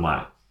like blue and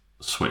white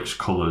switched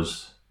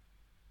colours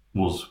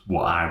was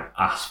what I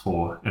asked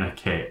for in a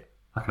kit,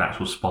 like an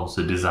actual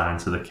sponsor design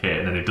to the kit.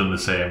 And then they've done the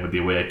same with the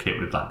away kit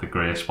with like the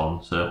grey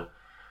sponsor.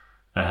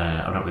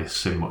 I've not really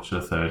seen much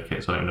of the third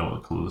kit, so I don't know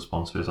what the colour of the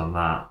sponsor is on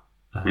that.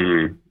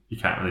 You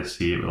can't really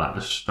see it with like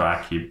the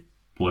striky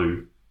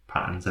blue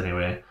patterns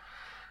anyway.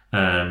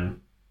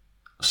 Some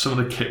of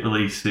the kit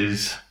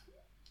releases,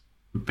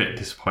 a bit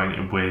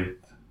disappointed with.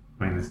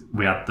 I mean,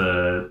 we had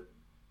the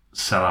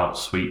sellout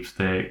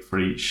sweepstake for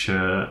each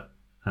shirt,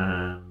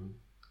 and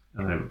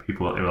then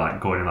people, they were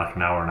like going in like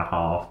an hour and a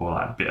half, or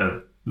like a bit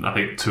of, I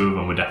think 2 of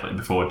them were definitely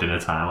before dinner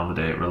time on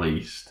the day it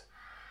released.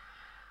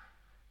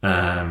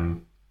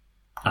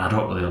 I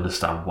don't really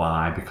understand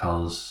why,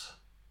 because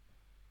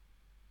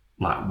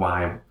like,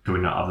 why do we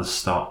not have the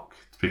stock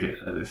to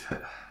begin?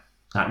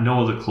 Like,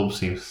 no other club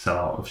seems to sell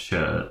out of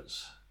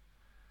shirts,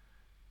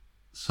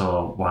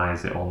 so why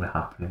is it only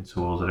happening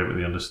to us? I don't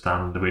really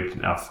understand. We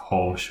didn't have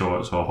home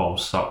shorts or home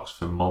socks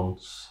for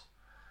months.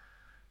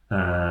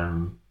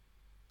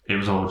 It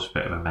was all just a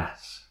bit of a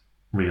mess,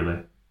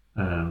 really.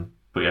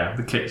 But yeah,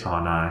 the kits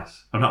are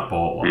nice. I've not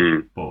bought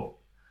one, but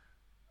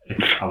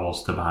if I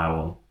was to buy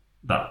one,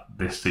 that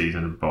this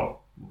season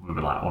would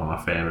be like one of my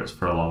favourites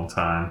for a long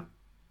time.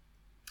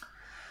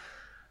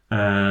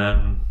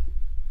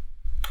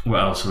 What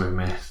else have we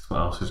missed? What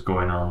else is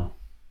going on?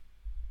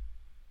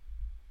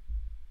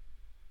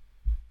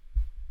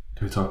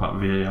 Do we talk about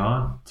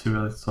VAR? Too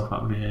early to talk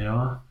about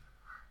VAR?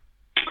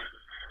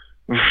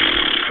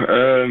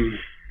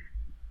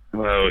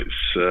 Well,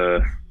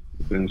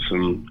 it's been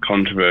some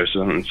controversy,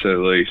 to say the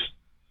least,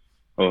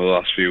 over the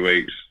last few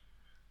weeks.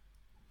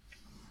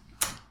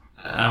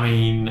 I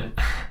mean,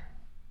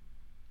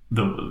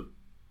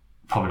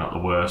 probably not the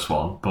worst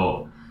one,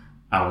 but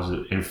I was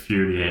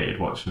infuriated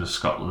watching the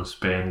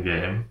Scotland-Spain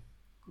game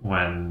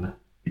when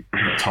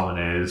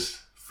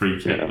McTominay's free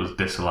kick was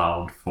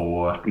disallowed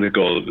for... The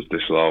goal that was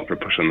disallowed for a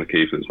push on the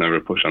keeper. It's never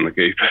a push on the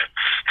keeper.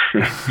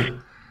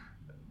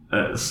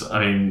 I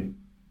mean,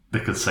 they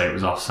could say it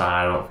was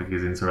offside. I don't think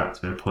he's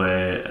interacting with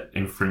play.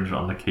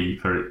 Infringement on the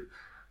keeper.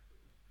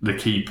 The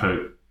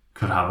keeper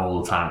could have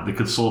all the time. They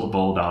could slow the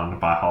ball down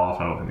by half.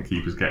 I don't think the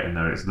keeper's getting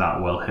there. It's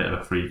that well hit of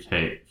a free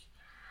kick.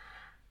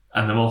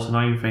 And the most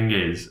annoying thing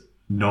is,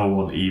 no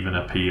one even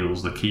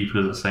appeals. The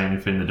keeper doesn't say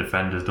anything. The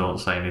defenders don't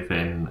say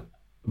anything.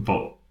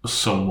 But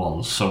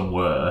someone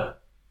somewhere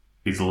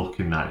is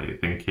looking at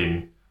it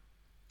thinking,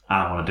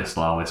 I want to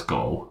disallow this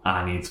goal.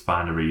 I need to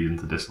find a reason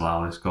to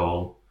disallow this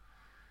goal.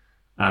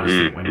 I just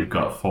think when you've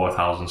got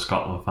 4,000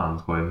 Scotland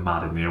fans going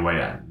mad in the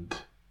away end,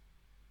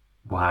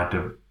 why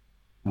do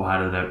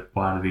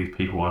these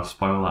people want to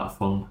spoil that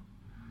fun?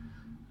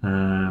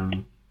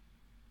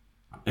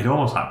 It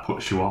almost like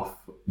puts you off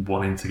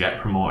wanting to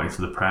get promoted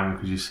to the Prem,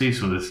 because you see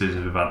some of the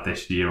decisions we've had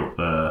this year up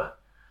there.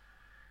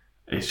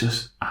 It's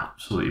just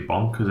absolutely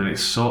bonkers, and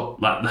it's so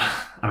like,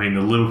 I mean,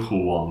 the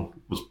Liverpool one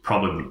was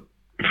probably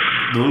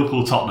the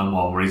Liverpool Tottenham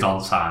one where he's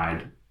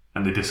onside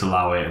and they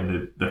disallow it,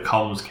 and the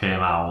comms came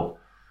out.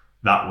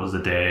 That was the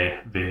day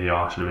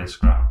VAR should have been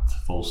scrapped,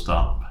 full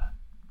stop.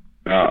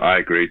 I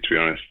agree, to be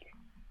honest.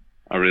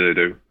 I really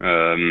do.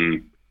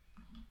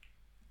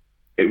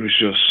 It was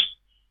just,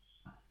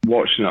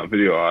 watching that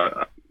video,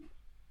 I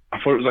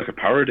thought it was like a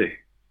parody.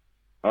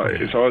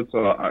 It's hard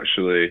to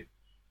actually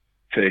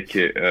take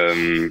it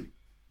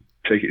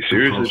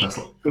seriously.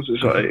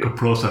 Good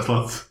process,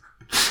 lads.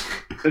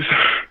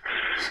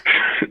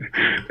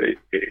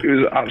 It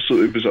was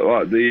absolutely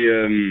bizarre. Like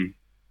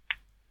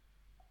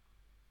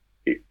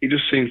it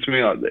just seemed to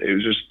me like it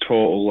was just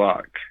total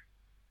lack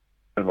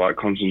of like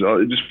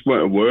concentration. They just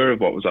weren't aware of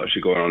what was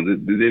actually going on.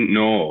 They didn't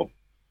know.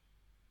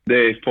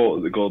 They thought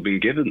that the goal had been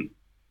given.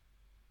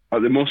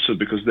 Like, they must have,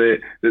 because they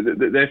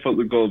thought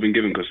the goal had been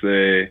given because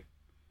they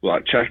were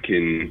like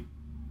checking.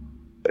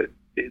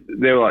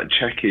 They were like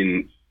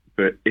checking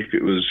for if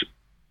it was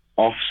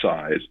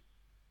offside,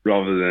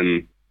 rather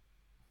than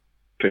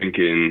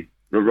thinking,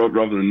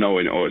 rather than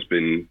knowing, oh, it's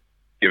been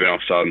given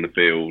offside in the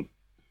field.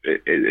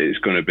 It's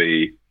going to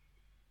be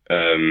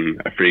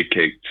a free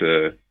kick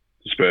to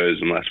Spurs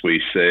unless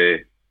we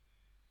say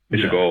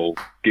it's a goal.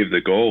 Give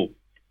the goal.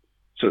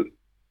 So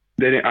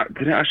they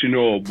didn't actually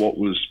know what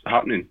was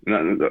happening,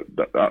 and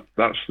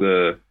that's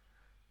the.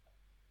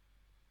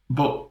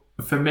 But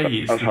for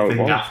me, it's the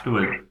thing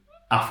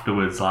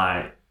afterwards,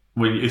 like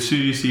as soon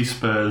as you see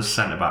Spurs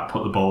centre back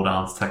put the ball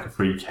down to take a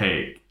free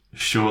kick,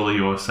 surely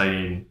you're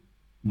saying,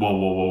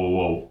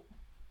 whoa,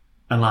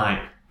 and like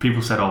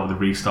people said, oh, they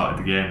restarted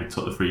the game and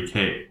took the free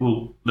kick.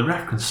 Well, the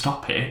ref can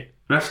stop it.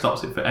 The ref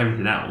stops it for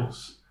everything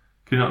else.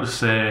 Can you not just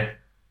say,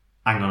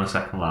 hang on a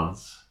second,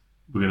 lads,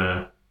 we're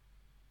gonna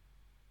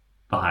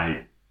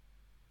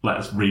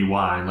let's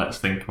rewind, let's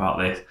think about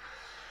this.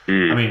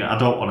 I mean, I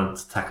don't want it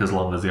to take as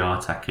long as they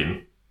are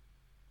taking.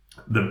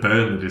 The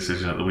Burnley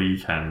decision at the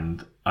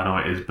weekend, I know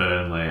it is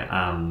Burnley,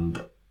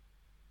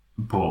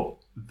 but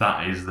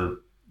that is the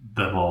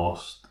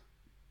most...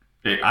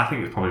 I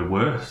think it's probably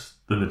worse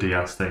than the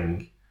Diaz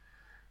thing.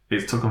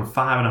 It's took him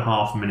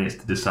 5.5 minutes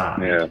to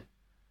decide. Yeah.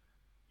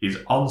 He's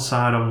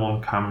onside on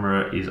one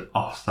camera, he's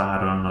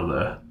offside on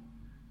another.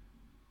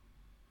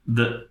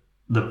 The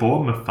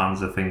Bournemouth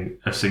fans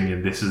are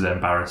singing this is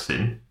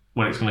embarrassing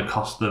when it's going to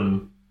cost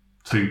them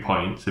 2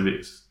 points if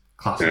it's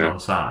classed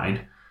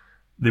onside.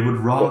 They would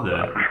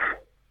rather...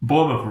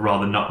 Bournemouth would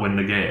rather not win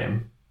the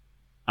game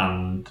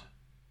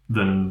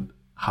than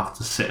have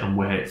to sit and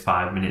wait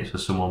 5 minutes for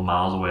someone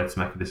miles away to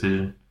make a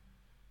decision.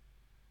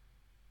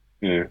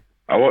 Yeah.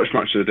 I watched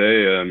Match of the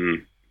Day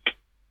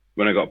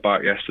when I got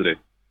back yesterday,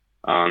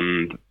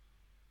 and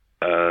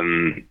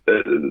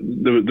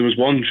there was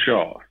one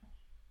shot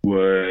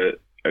where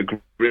a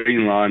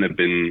green line had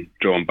been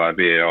drawn by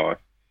VAR,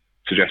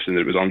 suggesting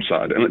that it was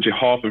onside, and literally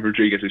half of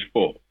Rodriguez's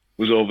foot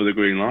was over the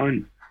green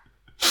line.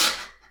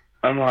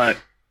 I'm like,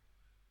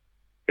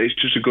 it's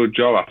just a good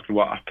job after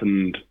what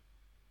happened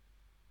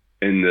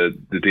in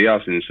the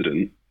Diaz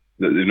incident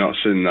that they've not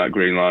seen that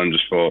green line and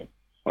just thought,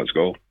 let's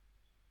go.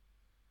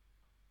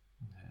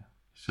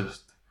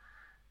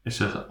 It's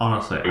just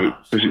honestly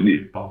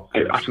absolutely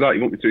bonkers. After that,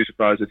 you won't be too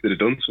surprised if they'd have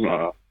done something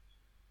like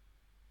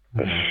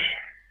that. Yeah.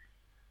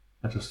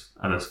 I just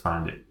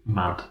find it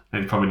mad.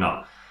 It's probably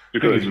not.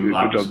 Because it's a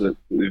good job that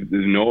they've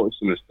noticed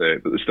the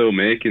mistake, but they're still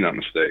making that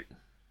mistake.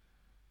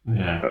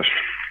 Yeah.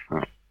 I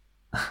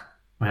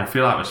mean, I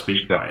feel like we're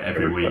speaking about it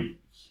every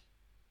week,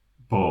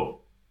 but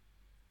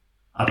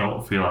I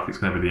don't feel like it's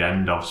going to be the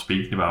end of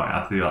speaking about it.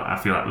 I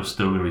feel like we're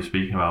still going to be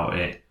speaking about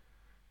it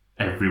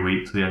every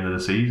week to the end of the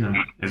season.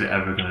 Is it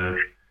ever going to...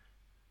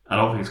 I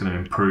don't think it's going to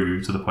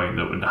improve to the point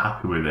that we're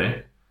happy with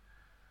it.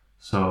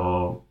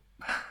 So,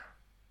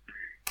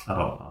 I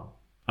don't know.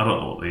 I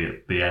don't know what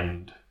the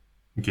end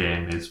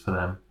game is for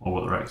them or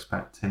what they're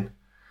expecting.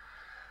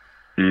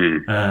 Any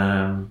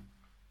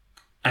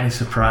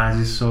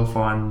surprises so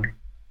far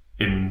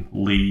in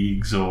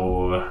leagues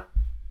or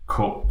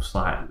cups?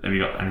 Like, have you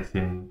got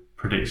anything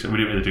prediction? We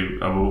didn't really do...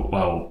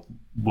 Well,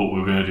 what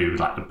we're going to do,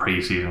 like the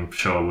pre-season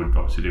show, we'd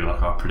obviously do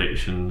like our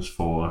predictions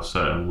for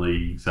certain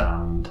leagues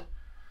and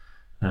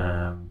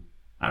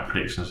our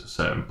predictions for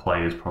certain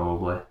players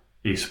probably. Are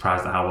you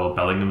surprised at how well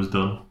Bellingham's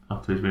done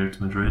after he's moved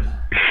to Madrid?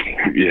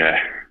 Yeah.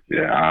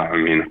 I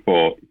mean,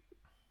 I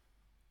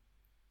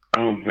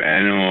don't think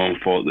anyone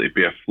thought that it'd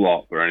be a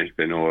flop or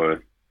anything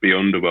or be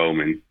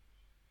underwhelming.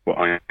 But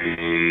I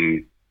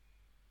mean,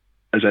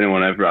 has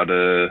anyone ever had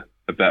a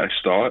better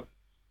start?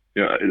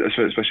 Yeah,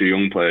 especially a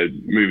young player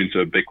moving to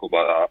a big club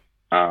like that.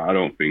 I'm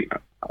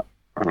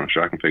not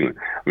sure I can think.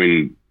 I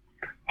mean,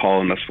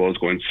 Haaland, I suppose,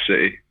 going to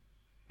City.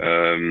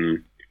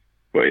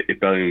 But if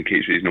Bellingham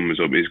keeps these numbers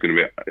up, he's going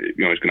to he's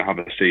going to have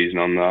a season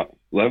on that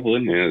level,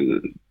 isn't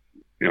he?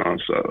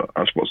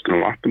 That's what's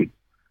going to happen.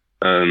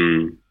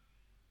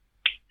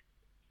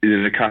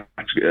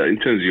 In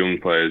terms of young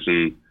players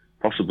and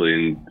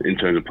possibly in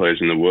terms of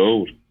players in the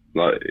world,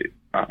 like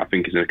I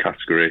think he's in a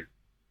category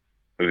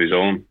of his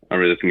own. I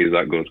really think he's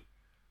that good.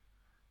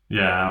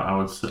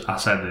 Yeah, I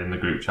said in the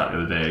group chat the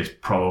other day, he's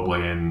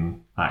probably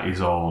in like his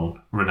own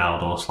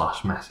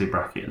Ronaldo/Messi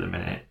bracket at the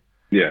minute.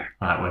 Yeah.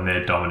 Like when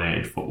they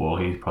dominated football,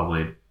 he's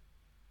probably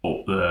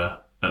up there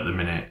at the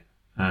minute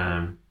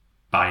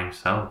by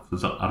himself.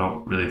 I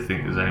don't really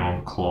think there's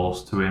anyone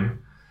close to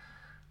him.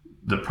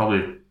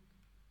 Probably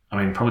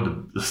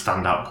the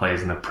standout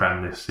players in the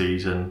Prem this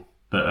season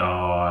that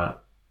are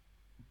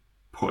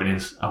putting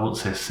in, I wouldn't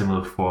say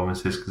similar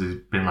performances because he's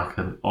been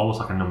almost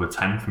like a number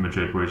 10 for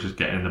Madrid where he's just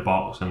getting in the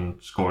box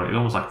and scoring. He's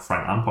almost like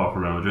Frank Lampard for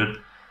Real Madrid.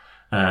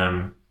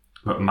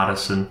 But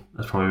Maddison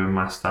has probably been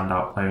my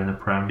standout player in the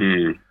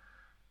Prem.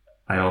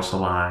 I also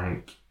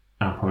like,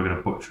 I'm probably going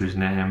to butcher his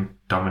name,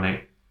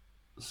 Dominic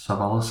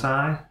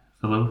Szoboszlai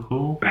for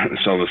Liverpool.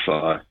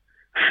 Szoboszlai.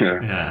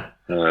 Yeah.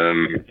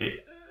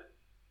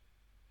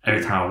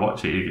 Every time I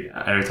watch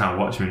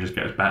him, he just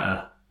gets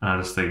better. And I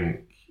just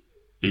think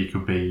he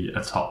could be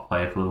a top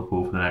player for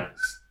Liverpool for the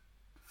next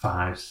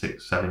 5,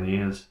 6, 7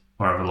 years,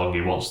 however long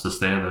he wants to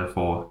stay there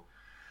for.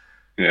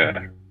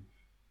 Yeah.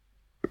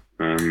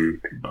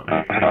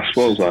 I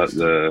suppose like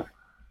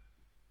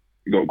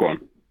go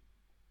on.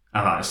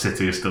 I like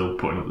City are still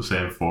putting up the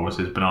same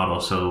performances. Bernardo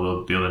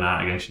Silva the other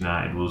night against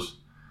United was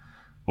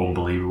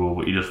unbelievable,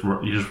 but you just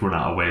run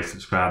out of ways to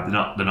describe.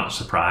 They're not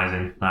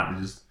surprising. Like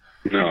they just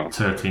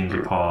tear teams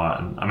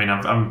apart. And I mean,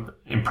 I'm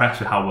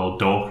impressed with how well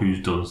Doku's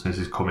done since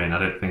he's come in. I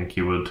didn't think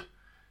he would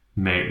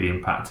make the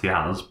impact he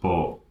has,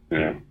 but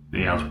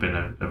he has been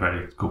a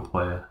very good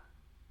player.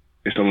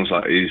 It's almost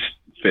like he's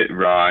fit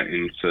right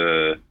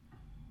into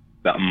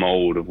that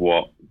mould of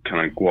what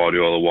kind of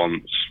Guardiola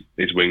wants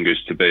his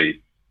wingers to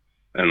be,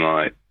 and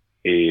like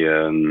he's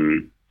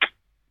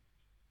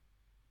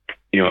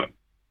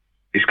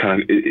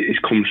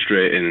come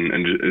straight in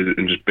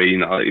and just being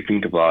that. Like, you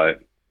think of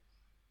like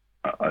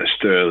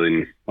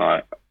Sterling,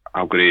 like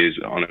how good he is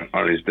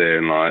on his day,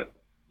 and like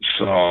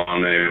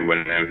Sane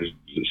when he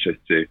was at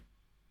City,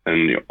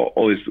 and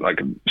all these like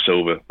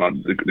Silva, like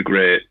the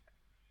great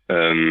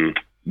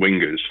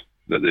wingers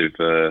that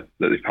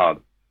they've had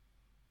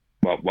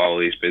while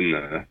he's been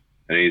there,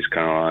 and he's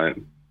kind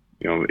of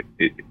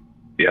like,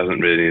 he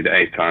hasn't really needed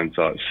any time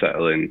to like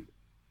settle in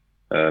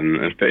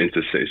and fit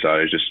into the City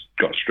side. He's just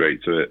got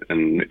straight to it,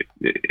 and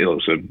he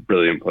looks a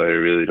brilliant player. He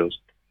really does.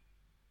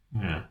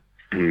 Yeah.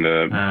 And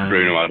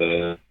Bruno had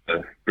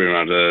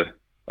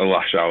a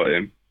lash out at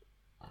him.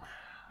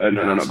 No,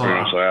 not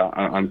Bruno. Sorry,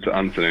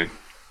 Anthony.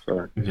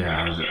 Sorry.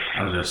 Yeah,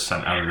 I was just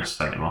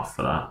sent him off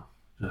for that.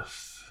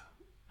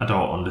 I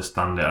don't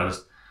understand it.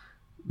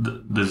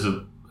 There's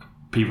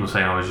people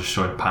saying, "Oh, he's just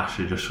showing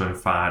passion, just showing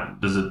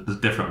fight." There's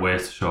different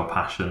ways to show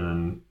passion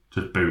than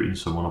just booting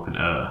someone up in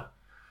air.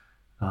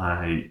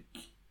 Like,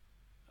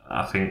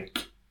 I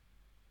think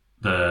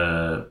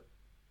the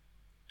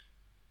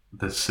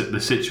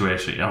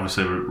situation.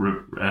 Obviously,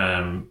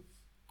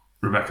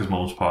 Rebecca's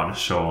mum's partner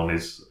Sean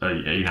is a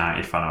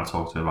United fan. I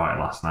talked to her about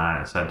it last night.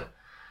 I said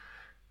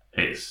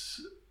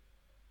it's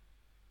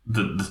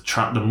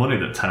the money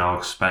that Ten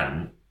Hag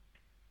spent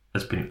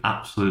has been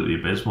absolutely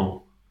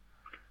abysmal.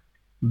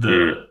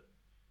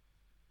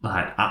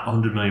 Like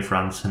 100 million for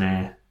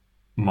Anthony,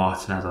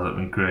 Martinez hasn't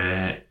been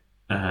great.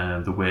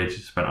 The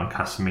wages spent on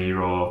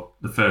Casemiro.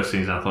 The first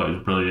season I thought he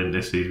was brilliant.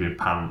 This season been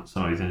pants.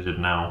 I know he's injured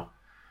now.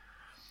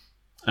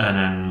 And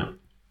then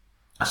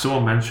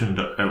someone mentioned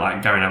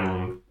like Gary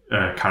Neville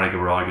and Carragher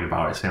were arguing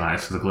about it, saying like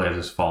it's the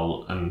Glazers'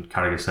 fault. And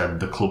Carragher said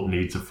the club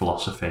needs a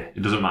philosophy.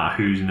 It doesn't matter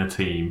who's in the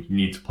team. You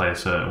need to play a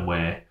certain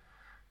way.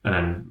 And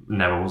then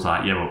Neville was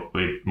like, yeah, but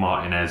with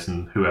Martinez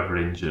and whoever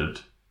injured,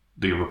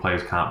 the other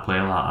players can't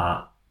play like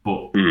that.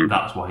 But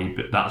that's why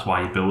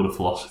he built a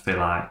philosophy.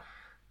 Like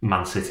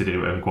Man City did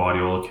it when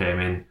Guardiola came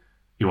in.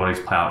 He wanted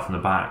to play out from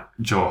the back.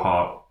 Joe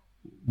Hart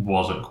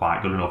wasn't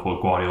quite good enough,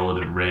 or Guardiola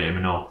didn't rate him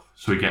enough,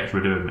 so he gets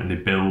rid of him and they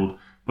build.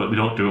 But they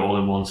don't do it all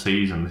in one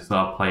season. They still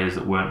have players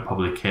that weren't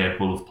probably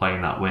capable of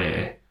playing that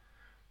way,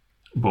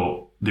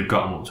 but they've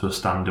got them up to a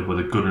standard where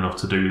they're good enough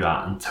to do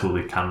that until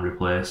they can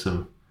replace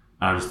them.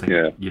 I just think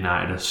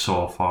United are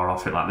so far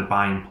off it. Like, they're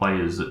buying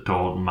players that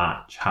don't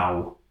match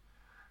how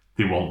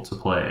they want to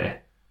play.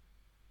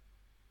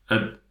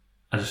 And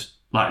I just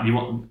like they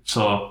wanted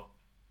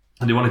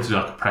to do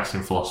like a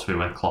pressing philosophy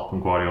when Klopp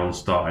and Guardiola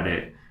started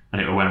it,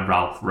 and it was when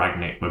Ralph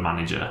Rangnick was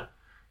manager,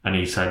 and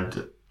he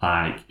said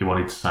like he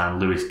wanted to sign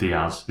Luis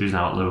Diaz, who's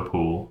now at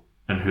Liverpool,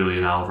 and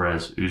Julian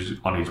Alvarez, who's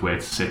on his way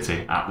to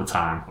City at the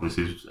time.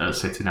 Obviously, he's at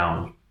City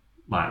now and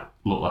like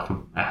looked like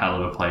a hell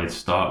of a player to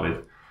start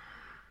with.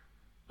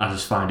 I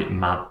just find it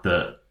mad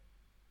that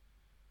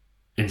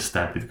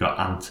instead they've got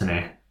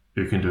Anthony,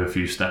 who can do a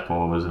few step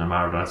overs and a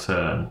Maradona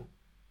turn,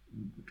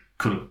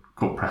 couldn't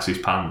press his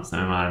pants,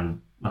 never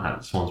mind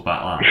like someone's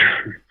back line.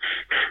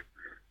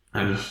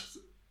 I just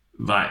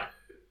like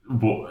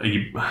what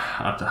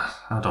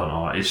I don't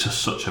know. It's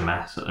just such a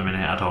mess at the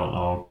minute. I don't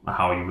know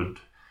how you would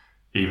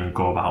even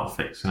go about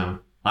fixing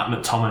them. Like,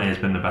 McTominay has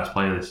been the best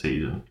player this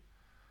season.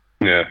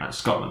 Yeah, like,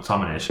 Scott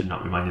McTominay should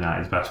not be Man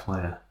United's best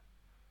player.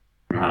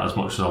 As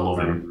much as I love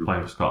him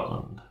playing for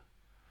Scotland.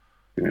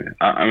 Yeah.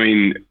 I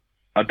mean,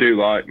 I do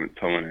like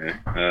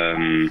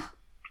McTominay.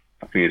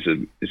 I think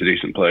he's a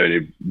decent player and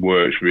he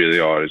works really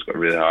hard. He's got a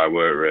really high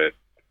work rate.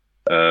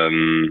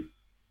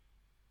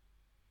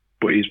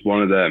 But he's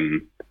one of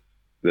them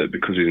that,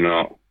 because he's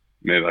not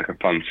maybe like a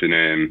fancy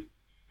name,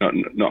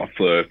 not a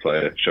flair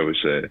player, shall we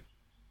say,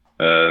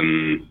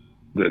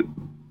 that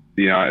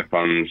the United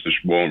fans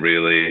just won't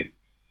really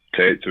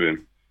take to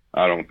him.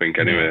 I don't think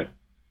anyway.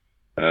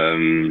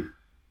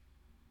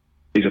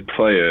 He's a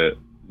player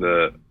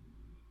that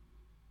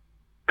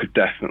could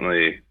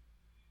definitely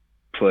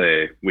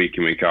play week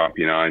in, week out for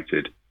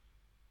United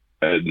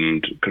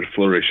and could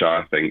flourish,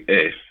 I think,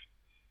 if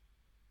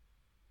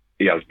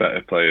he has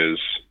better players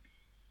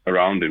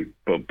around him.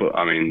 But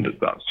I mean,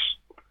 that's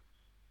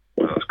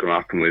going to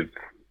happen with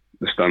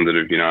the standard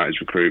of United's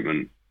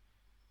recruitment.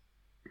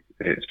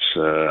 It's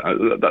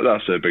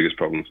that's the biggest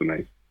problem for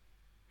me.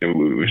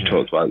 We've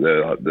talked about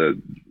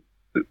the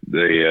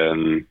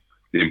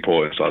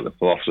importance of the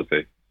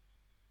philosophy.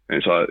 And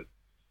it's like,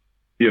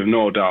 you have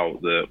no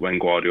doubt that when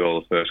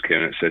Guardiola first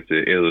came at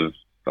City, he'll have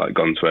like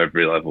gone to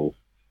every level,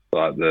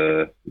 like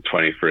the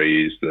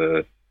 23s,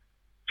 the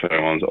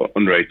 21s,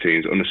 under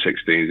 18s, under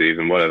 16s,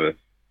 even whatever,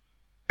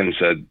 and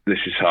said, "This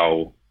is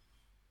how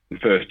the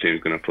first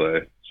team's going to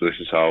play. So this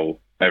is how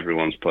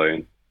everyone's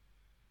playing."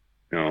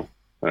 You know,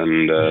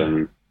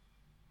 and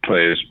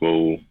players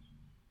will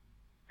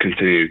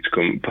continue to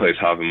come. Players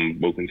have and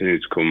will continue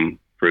to come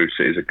through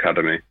City's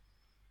academy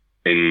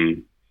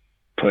in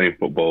playing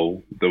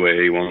football the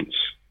way he wants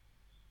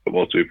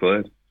football to be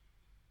played.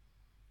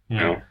 Yeah,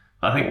 you know?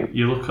 I think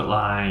you look at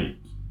like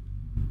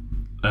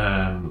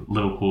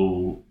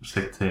Liverpool,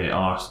 City,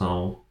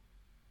 Arsenal,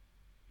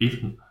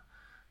 even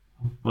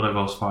would I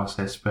go as far as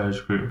say Spurs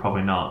recruiting?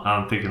 Probably not.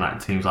 I'm thinking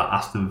like teams like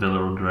Aston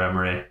Villa under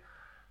Emery,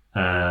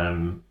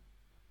 who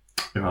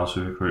else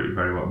we recruited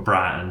very well.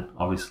 Brighton,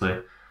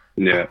 obviously.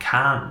 I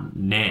can't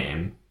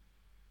name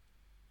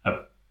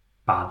a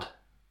bad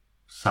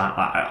sign.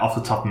 Like, off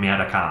the top of my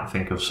head, I can't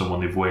think of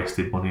someone they've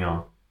wasted money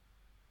on.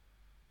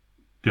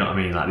 Do you know what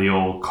I mean? Like, they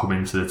all come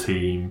into the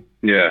team,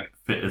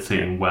 fit the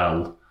team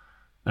well.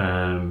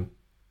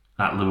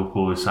 At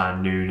Liverpool, they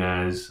signed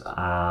Nunes,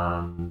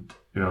 and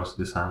who else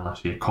did they sign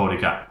last year? Cody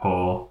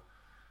Gakpo.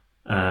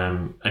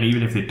 And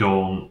even if they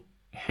don't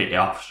hit it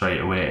off straight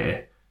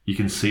away, you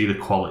can see the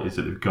qualities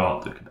that they've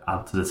got that could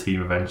add to the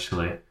team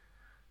eventually.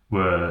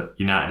 Where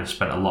United have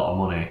spent a lot of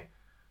money,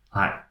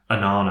 like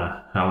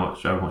Onana,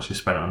 how much they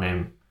spent on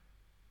him.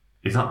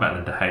 He's not better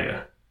than De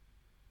Gea.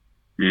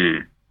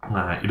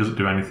 Like, he doesn't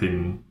do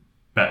anything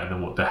better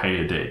than what De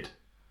Gea did.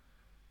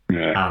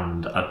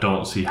 And I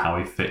don't see how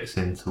he fits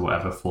into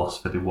whatever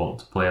philosophy they want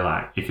to play.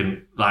 Like, he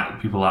can,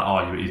 like, people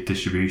are like, his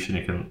distribution,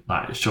 he can,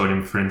 like, showing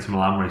him for Inter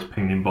Milan where he's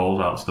pinging balls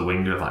out to the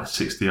winger like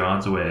 60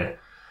 yards away.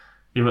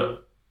 Yeah,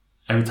 but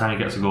every time he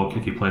gets a goal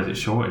kick, he plays it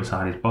short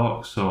inside his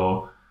box.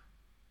 So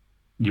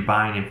you're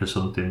buying him for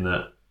something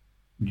that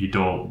you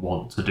don't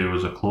want to do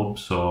as a club.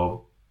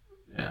 So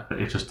yeah,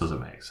 it just doesn't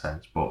make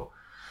sense. But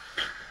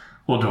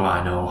what do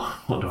I know?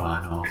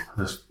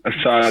 A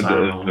side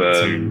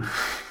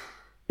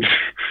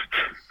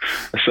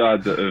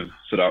that have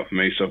stood out for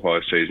me so far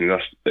this season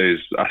is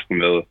Aston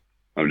Villa.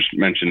 I've just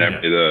mentioned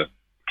the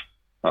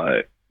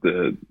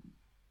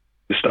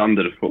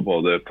standard of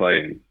football they're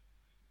playing.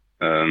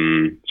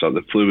 So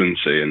the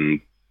fluency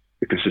and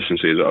the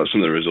consistency of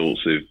some of the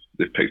results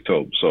they've picked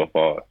up so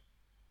far.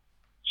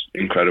 It's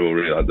incredible,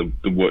 really. Like the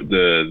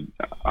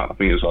I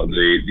think it was like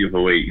the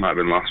other week, might have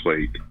been last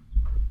week.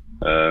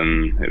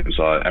 It was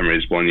like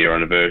Emery's 1 year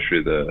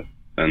anniversary there,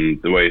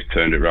 and the way he's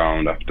turned it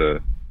around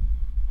after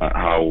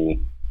how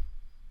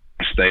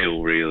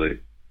stale, really,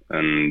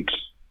 and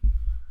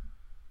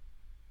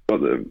I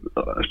was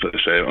supposed to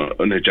say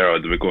under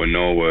Gerrard they were going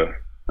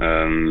nowhere,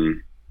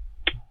 and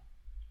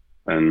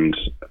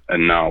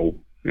now,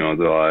 you know,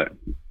 they're like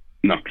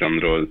knocking on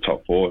the door of the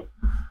top four.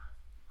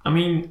 I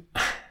mean,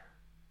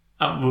 we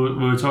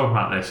were talking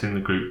about this in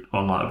the group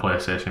on like the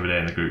PlayStation every day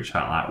in the group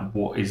chat. Like,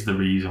 what is the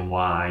reason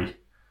why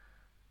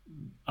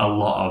a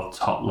lot of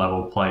top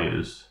level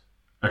players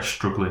are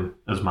struggling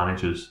as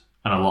managers,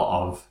 and a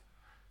lot of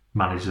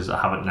managers that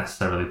haven't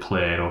necessarily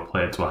played or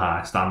played to a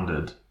high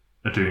standard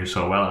are doing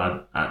so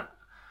well? And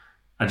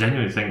I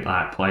genuinely think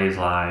like players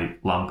like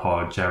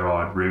Lampard,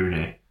 Gerrard,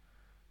 Rooney,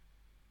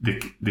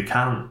 they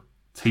can't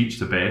teach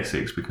the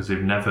basics because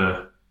they've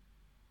never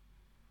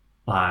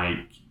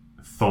like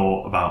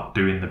thought about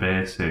doing the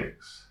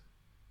basics.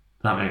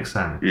 Does that make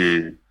sense?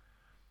 Like,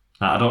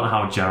 I don't know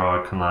how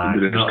Gerrard can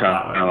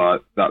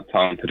that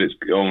talented. It's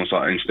almost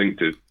like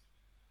instinctive.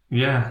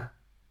 Yeah,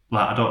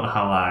 like I don't know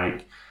how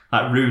like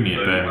Rooney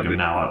at Birmingham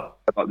now.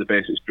 Like the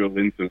basics drilled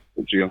into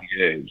such a young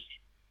age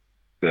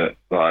that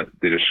like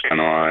they just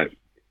kind of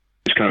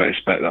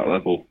expect that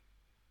level.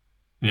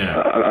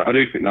 Yeah, I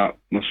do think that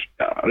must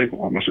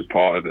be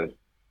part of it.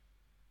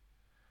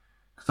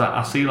 Because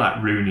I see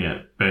like Rooney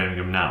at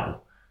Birmingham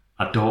now.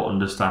 I don't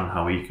understand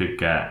how he could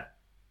get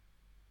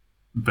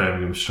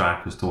Birmingham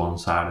strikers to one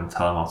side and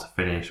tell them how to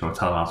finish or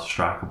tell them how to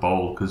strike a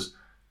ball, because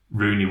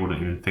Rooney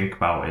wouldn't even think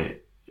about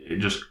it.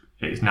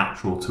 It's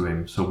natural to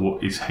him. So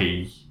what is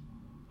he,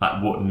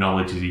 like, what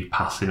knowledge is he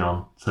passing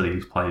on to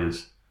these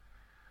players?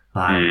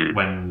 Like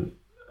when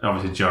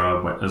obviously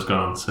Gerrard has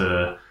gone on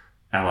to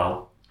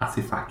LL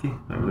Atifaki,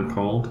 whatever they're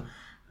called.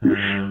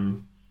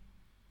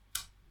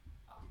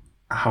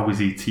 How is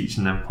he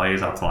teaching them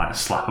players how to like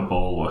slap a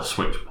ball or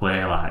switch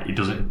play? Like he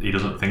doesn't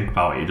think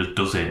about it, he just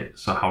does it.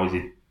 So how is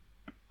he?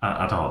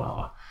 I don't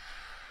know.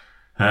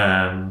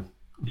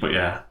 But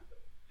yeah,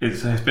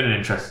 it's been an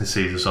interesting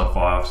season so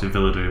far. Obviously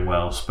Villa doing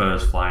well,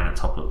 Spurs flying at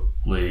top of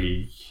the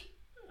league,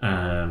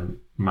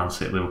 Man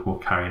City, Liverpool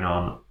carrying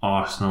on,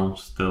 Arsenal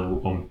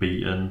still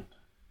unbeaten.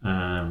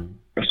 I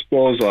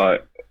suppose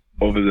like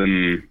other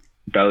than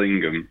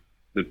Bellingham,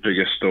 the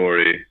biggest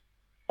story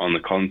on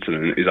the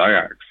continent is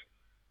Ajax.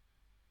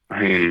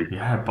 I mean,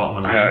 bottom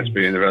of the Ajax league.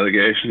 being in the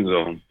relegation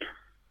zone,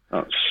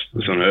 that's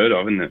unheard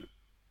of, isn't it?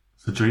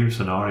 It's a dream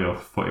scenario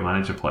for footy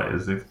manager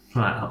players. They're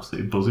like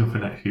absolutely buzzing for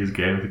next year's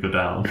game if they go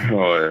down.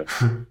 Oh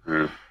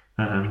yeah.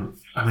 I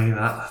mean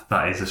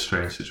that is a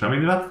strange situation. I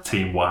mean, they've had the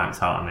team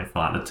wiped out, and they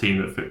like the team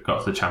that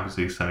got to the Champions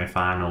League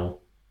semi-final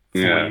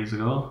 4 years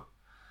ago.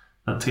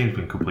 That team's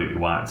been completely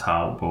wiped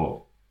out,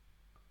 but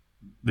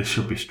they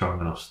should be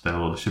strong enough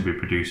still, or they should be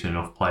producing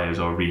enough players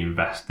or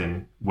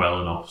reinvesting well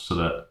enough so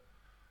that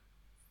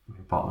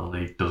bottom of the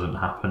league doesn't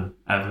happen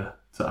ever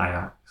to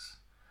Ajax.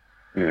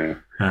 Yeah.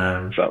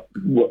 So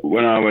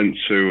when I went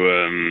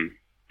to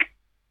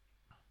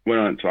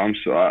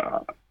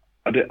Amsterdam,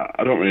 I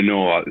don't really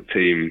know like the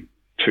team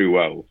too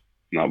well.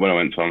 Like when I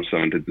went to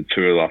Amsterdam and did the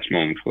tour last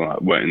month,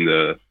 like went in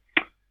the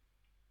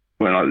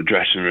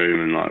dressing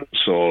room and like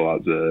saw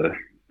like the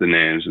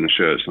names and the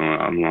shirts, and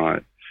I'm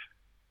like,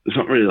 there's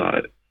not really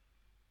like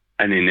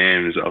any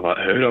names that I've like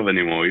heard of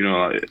anymore. You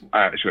know, like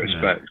I actually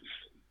expect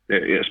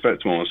you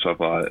expect to almost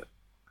have like at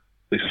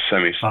least a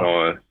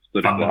semi-star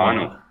studded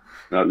lineup.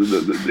 There was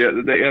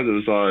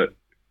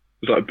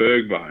like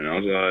Bergwijn. I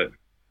was like,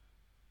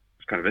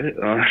 that's kind of it.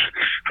 I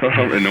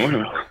don't really know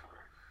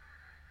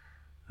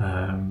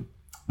anyone.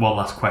 One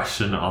last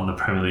question on the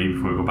Premier League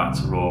before we go back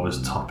to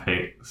Rovers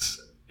topics.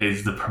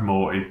 Is the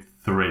promoted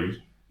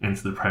 3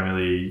 into the Premier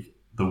League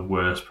the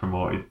worst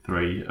promoted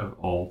 3 of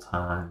all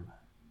time?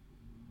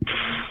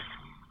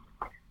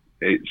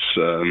 It's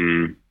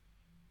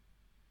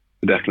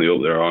definitely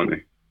up there, aren't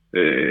they?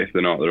 If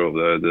they're not, they're up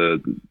there.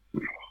 The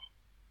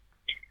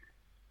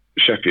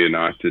Sheffield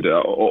United,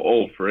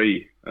 all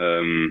 3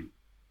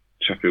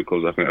 Sheffield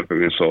clubs. I think I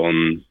saw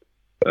on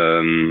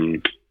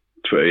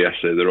Twitter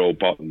yesterday. They're all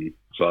bottom.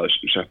 So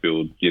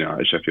Sheffield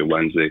United, Sheffield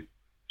Wednesday,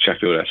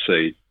 Sheffield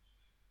FC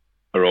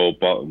are all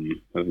bottom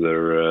of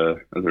their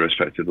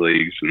respective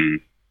leagues,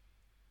 and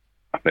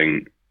I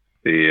think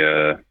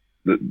the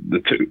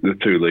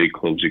two league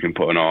clubs, you can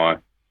put an eye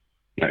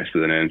next to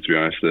the name. To be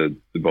honest, they're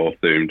both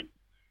doomed.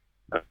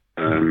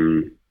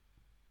 There's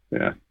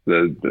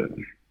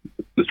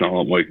not a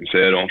lot more you can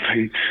say, I don't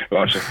think,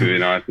 about Sheffield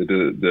United.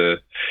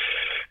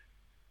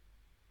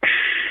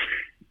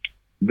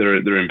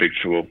 They're in big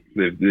trouble.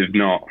 They've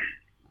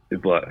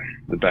let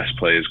the best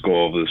players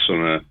go over the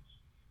summer,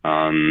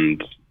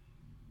 and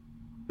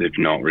they've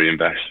not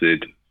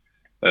reinvested.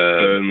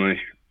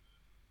 Burnley,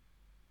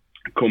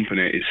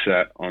 company is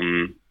set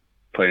on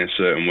playing a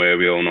certain way,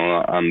 we all know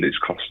that, and it's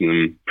costing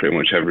them pretty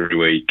much every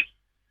week.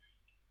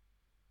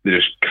 They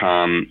just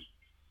can't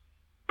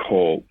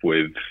cope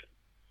with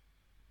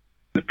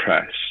the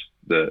press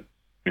that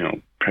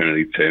Premier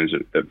League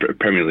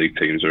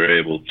teams are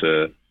able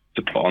to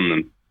put on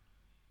them,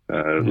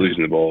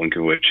 losing the ball and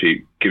giving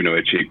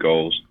away cheap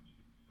goals.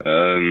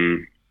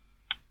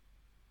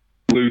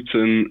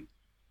 Luton,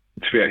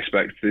 to be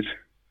expected.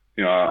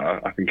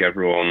 I think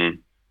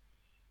everyone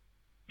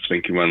was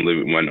thinking when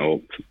Luton went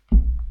up,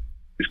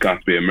 it's going to have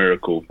to be a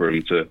miracle for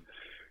him to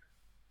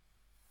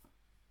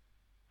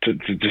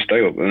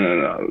stay up.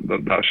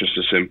 That's just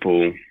as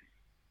simple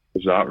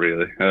as that,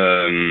 really.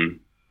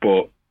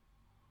 But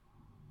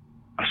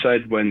I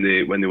said when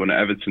they won at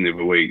Everton the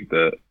other week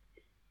that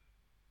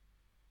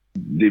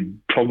they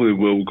probably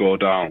will go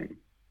down,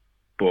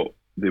 but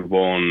they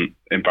won't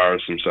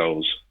embarrass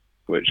themselves,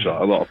 which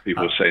a lot of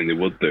people are saying they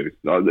would do.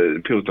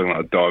 People talking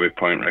about a Derby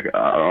point record.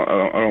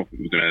 I don't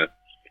think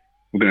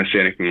we're gonna see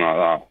anything like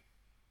that.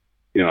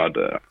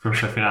 From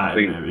Sheffield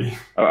United, maybe.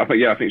 I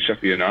think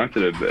Sheffield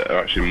United are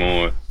actually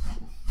more,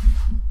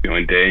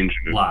 in danger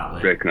of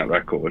breaking that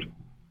record.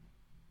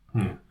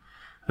 I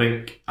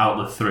think out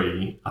of the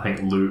 3, I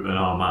think Luton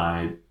are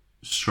my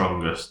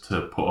strongest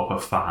to put up a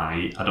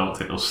fight. I don't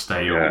think they'll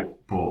stay up,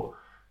 but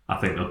I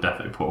think they'll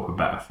definitely put up a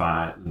better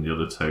fight than the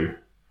other 2.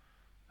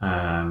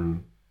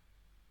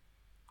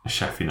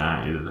 Sheffield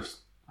United are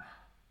just...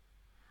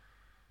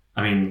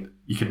 I mean,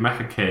 you could make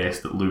a case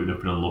that Luton have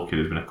been unlucky.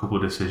 There's been a couple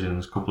of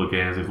decisions, a couple of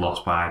games they've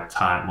lost by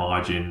tight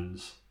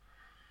margins.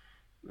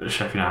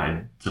 Sheffield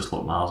United just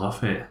look miles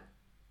off it.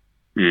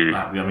 I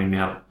mean,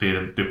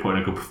 they put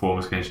in a good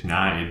performance against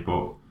United,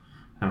 but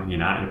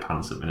United are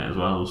pants at the minute as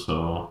well,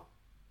 so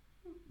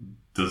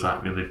does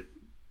that really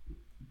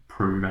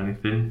prove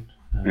anything?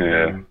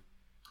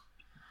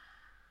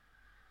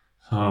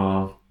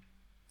 So,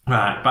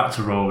 right, back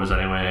to Rovers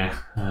anyway.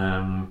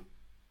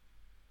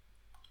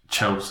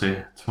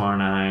 Chelsea tomorrow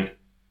night.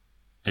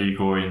 Are you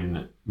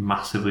going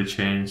massively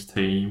changed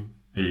team?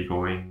 Are you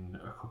going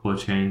a couple of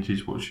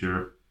changes? What's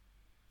your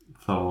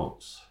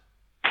thoughts?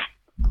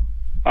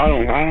 I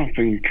don't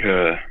think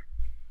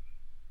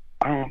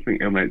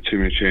he'll make too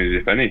many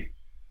changes, if any.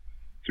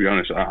 To be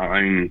honest,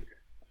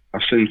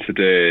 I've seen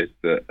today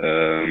that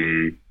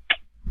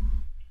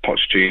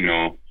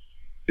Pochettino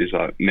is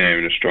like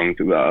naming a strong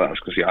team. That's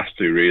because he has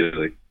to,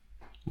 really.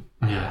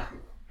 Yeah.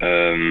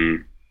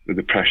 With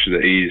the pressure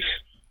that he's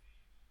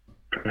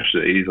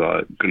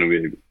like going to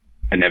be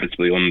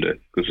inevitably under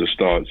because of the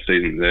start of the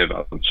season they've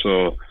had.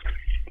 So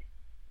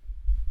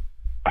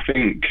I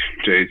think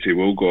JT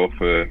will go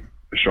for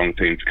a strong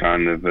team to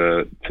kind of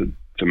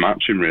to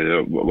match him,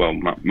 really. Well,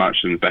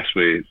 match them the best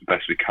we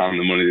can,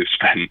 the money they've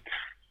spent.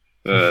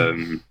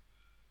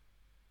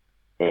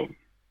 But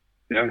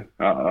yeah,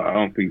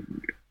 I think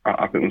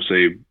we'll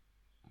see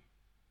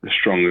the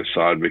strongest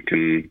side we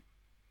can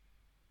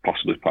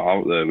possibly put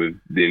out there with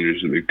the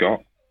injuries that we've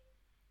got.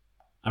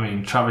 I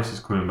mean, Travis is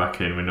coming back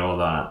in, we know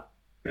that.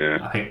 Yeah.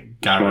 I think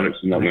Garrett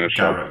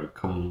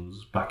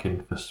comes back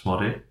in for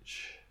Smodic.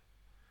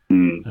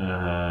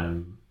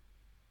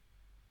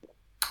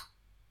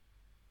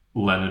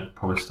 Leonard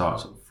probably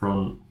starts up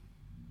front.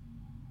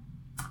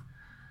 I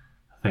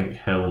think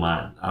Hill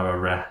might have a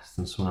rest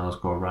and someone else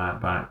go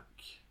right back.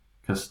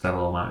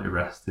 Costello might be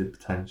rested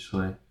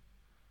potentially.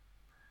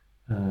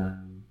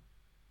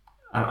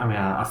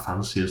 I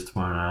fancy us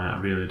tomorrow night, I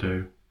really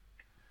do.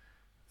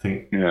 I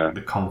think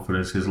the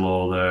confidence is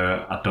low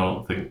there. I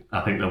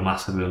think they'll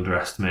massively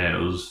underestimate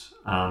us,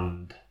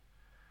 and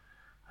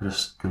I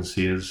just can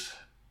see us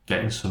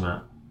getting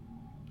something.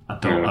 I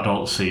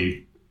don't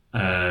see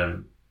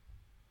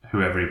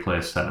whoever he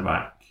plays centre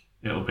back,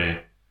 it'll be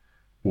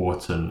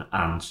Wharton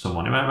and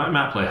someone. He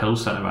might play Hill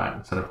centre back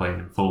instead of playing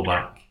him full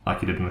back like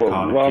he did in the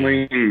Cardiff Well, I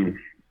game.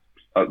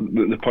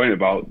 mean, the point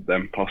about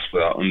them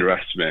possibly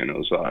underestimating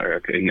us, I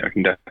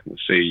can definitely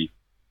see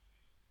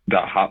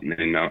that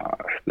happening.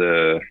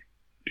 The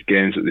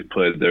games that they've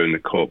played there in the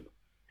cup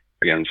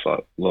against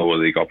like lower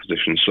league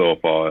opposition so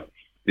far,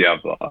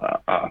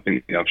 I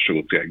think they have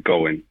struggled to get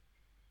going.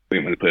 I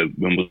think when they played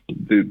Wimbledon,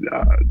 did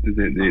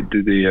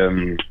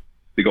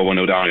they go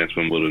 1-0 down against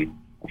Wimbledon?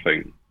 I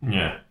think.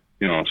 Yeah.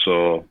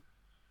 So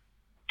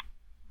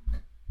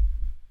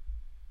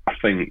I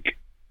think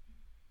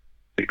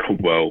they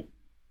could well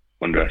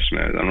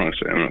underestimate. I'm not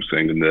saying I'm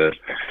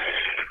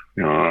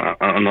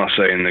not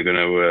saying they're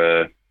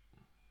going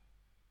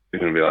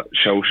to be like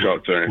shell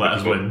shocked or anything. Let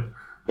us win.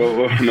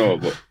 Well, no,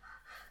 but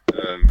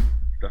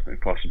definitely a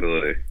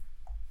possibility.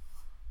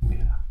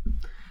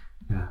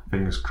 Yeah.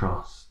 Fingers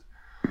crossed.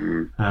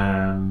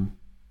 Mm.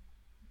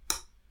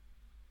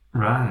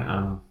 Right.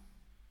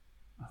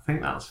 I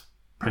think that's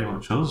pretty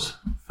much us.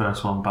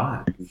 First one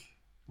back.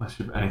 Unless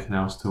you have anything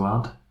else to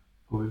add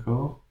before we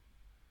go.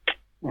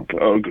 We've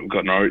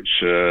got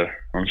Norwich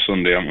on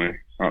Sunday, haven't we?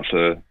 That's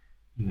a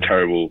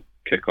terrible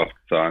kick-off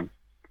time.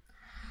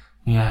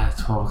 Yeah,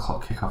 12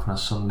 o'clock kick-off on a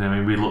Sunday. I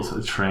mean, we looked at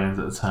the trains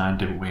at the time,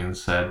 didn't we, and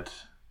said,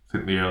 I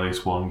think the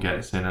earliest one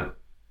gets in at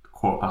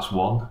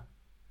 1:15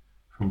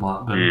 from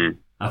Blackburn. Mm.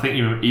 I think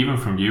even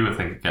from you, I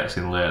think it gets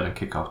in later than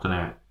kick-off, doesn't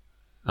it?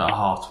 At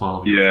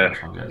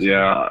 12:30.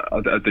 Yeah,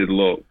 I did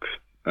look,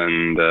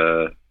 and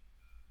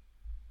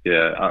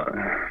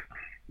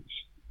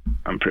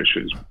I'm pretty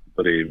sure it's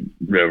bloody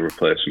rail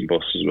replacement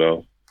bus as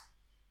well.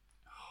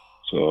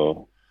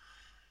 So,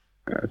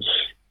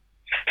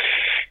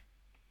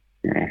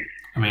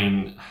 I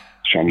mean,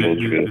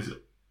 shambles.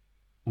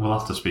 We'll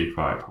have to speak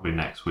about it probably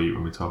next week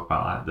when we talk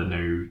about like the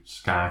new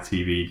Sky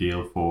TV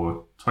deal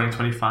for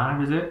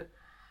 2025. Is it?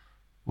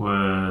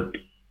 Where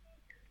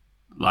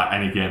like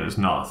any game that's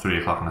not at 3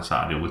 o'clock on a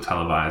Saturday will be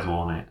televised,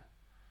 won't it?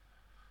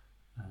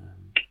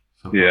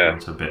 So we'll go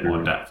into a bit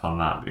more depth on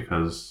that,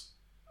 because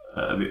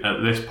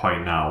at this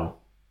point now,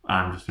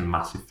 I'm just in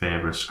massive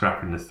favour of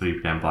scrapping the 3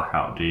 PM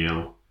blackout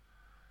deal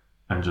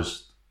and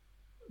just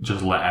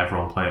let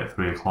everyone play at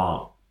 3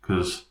 o'clock,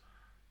 because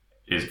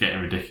it's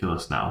getting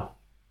ridiculous now.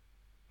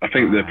 I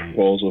think the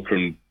proposal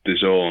from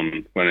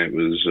DAZN when it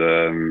was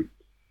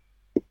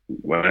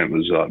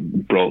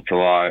brought to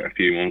light a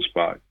few months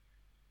back,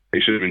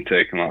 it should have been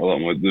taken like a lot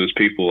more. There was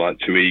people like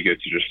too eager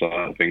to just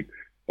like think,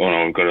 oh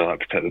no, we've got to like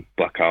protect the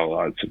blackout,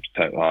 like to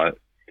protect like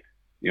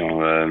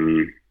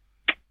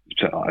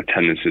protect like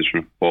attendances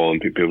from football,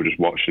 and people just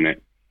watching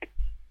it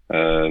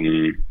at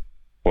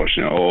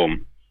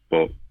home.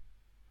 But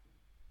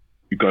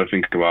you've got to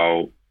think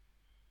about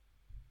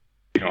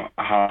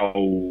how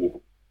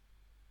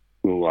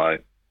will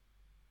like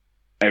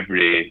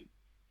every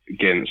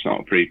game that's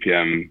not 3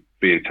 PM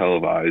being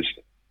televised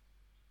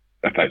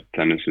affect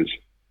attendances.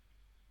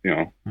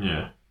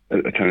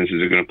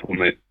 Attendances are going to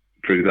plummet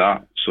through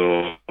that.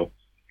 So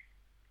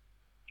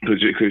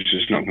because it's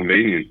just not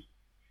convenient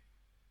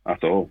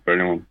at all for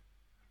anyone.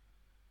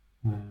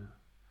 Yeah.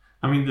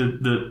 I mean,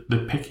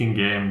 the picking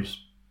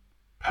games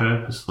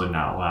purposely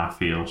now, I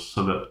feel,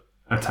 so that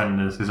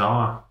attendances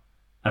are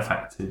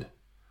affected.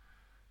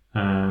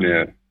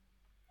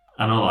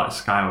 I know like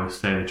Sky always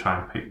say they try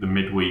and pick the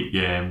midweek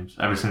games.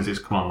 Ever since it's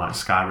come on like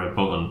Sky Red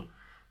Button,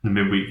 the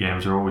midweek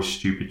games are always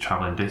stupid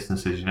travelling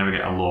distances. You never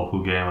get a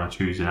local game on a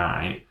Tuesday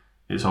night.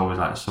 It's always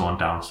like someone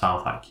down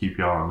south like QPR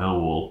or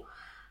Millwall.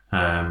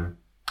 And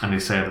they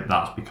say that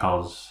that's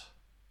because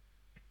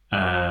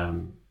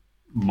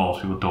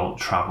most people don't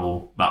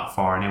travel that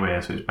far anyway,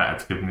 so it's better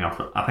to give them the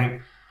offer. I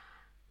think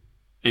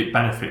it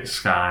benefits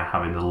Sky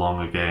having the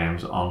longer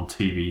games on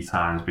TV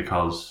times,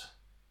 because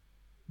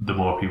the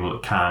more people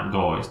that can't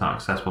go, it's not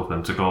accessible for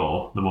them to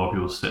go, the more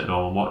people sit at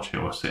home and watch it,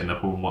 or sit in the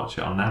pool and watch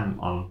it on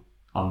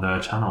their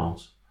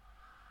channels.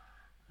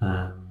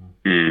 So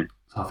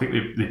I think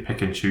they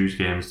pick and choose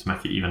games to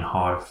make it even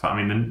harder. I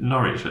mean, the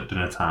Norwich at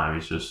dinner time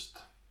is just...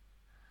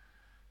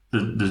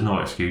 There's no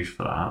excuse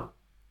for that.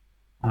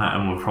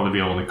 And we're probably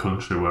the only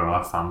country where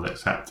our fans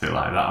accept it.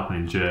 Like that happened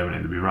in Germany,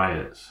 there'd be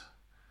riots.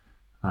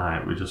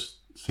 We just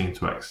seem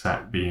to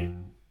accept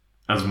being...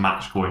 As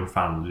match-going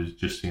fans, we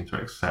just seem to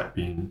accept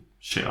being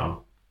shit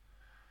on,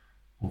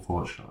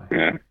 unfortunately.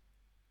 Yeah.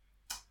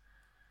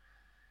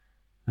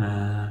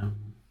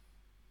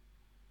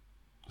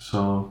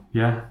 So,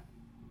 yeah,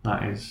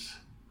 that is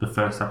the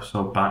first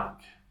episode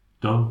back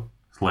done.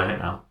 It's late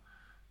now.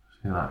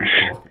 I feel like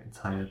we're both getting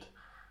tired.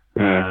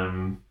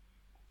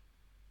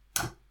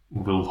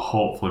 We'll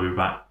hopefully be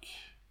back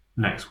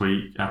next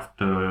week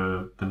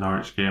after the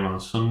Norwich game on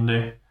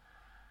Sunday.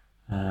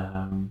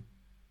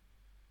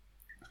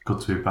 Good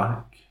to be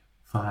back,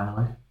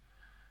 finally.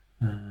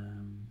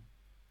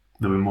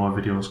 There'll be more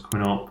videos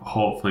coming up.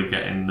 Hopefully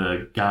getting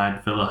the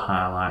Guide Villa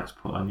highlights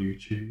put on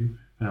YouTube.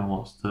 If anyone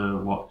wants to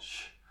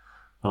watch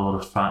a lot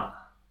of fat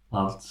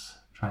lads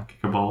try and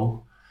kick a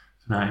ball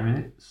for 90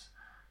 minutes.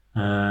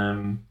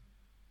 And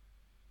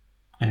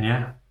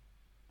yeah,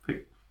 I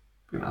think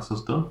that's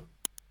us done.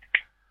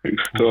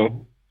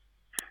 So,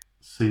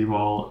 see you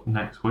all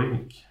next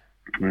week.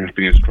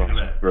 Fingers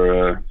crossed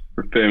for a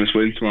famous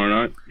win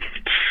tomorrow night.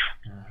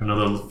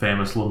 Another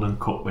famous London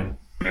Cup win.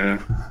 Yeah.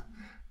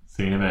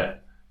 See you in a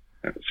bit.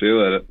 Yeah, see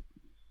you later.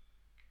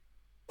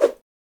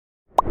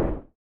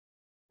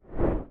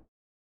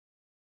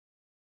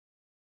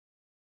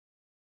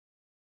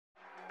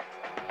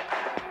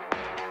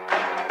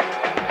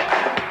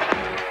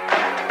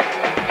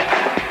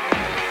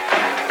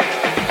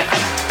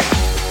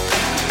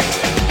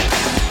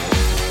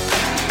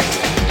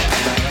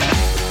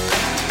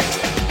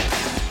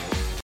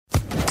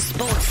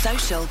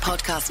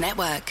 Podcast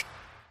Network.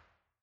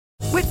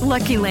 With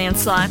Lucky Land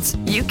Slots,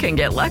 you can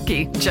get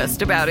lucky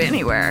just about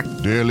anywhere.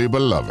 Dearly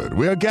beloved,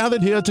 we are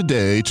gathered here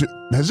today to...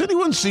 Has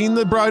anyone seen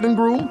the bride and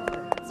groom?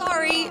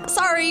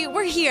 Sorry,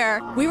 we're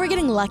here. We were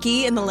getting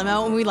lucky in the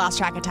limo and we lost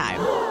track of time.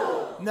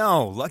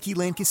 No, Lucky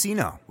Land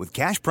Casino, with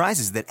cash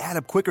prizes that add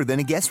up quicker than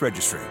a guest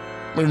registry.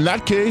 In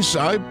that case,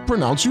 I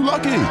pronounce you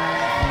lucky.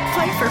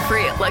 Play for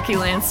free at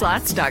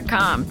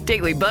LuckyLandSlots.com.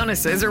 Daily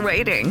bonuses are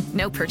waiting.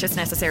 No purchase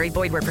necessary.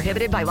 Void where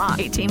prohibited by law.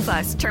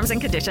 18+. Terms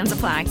and conditions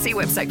apply. See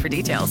website for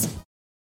details.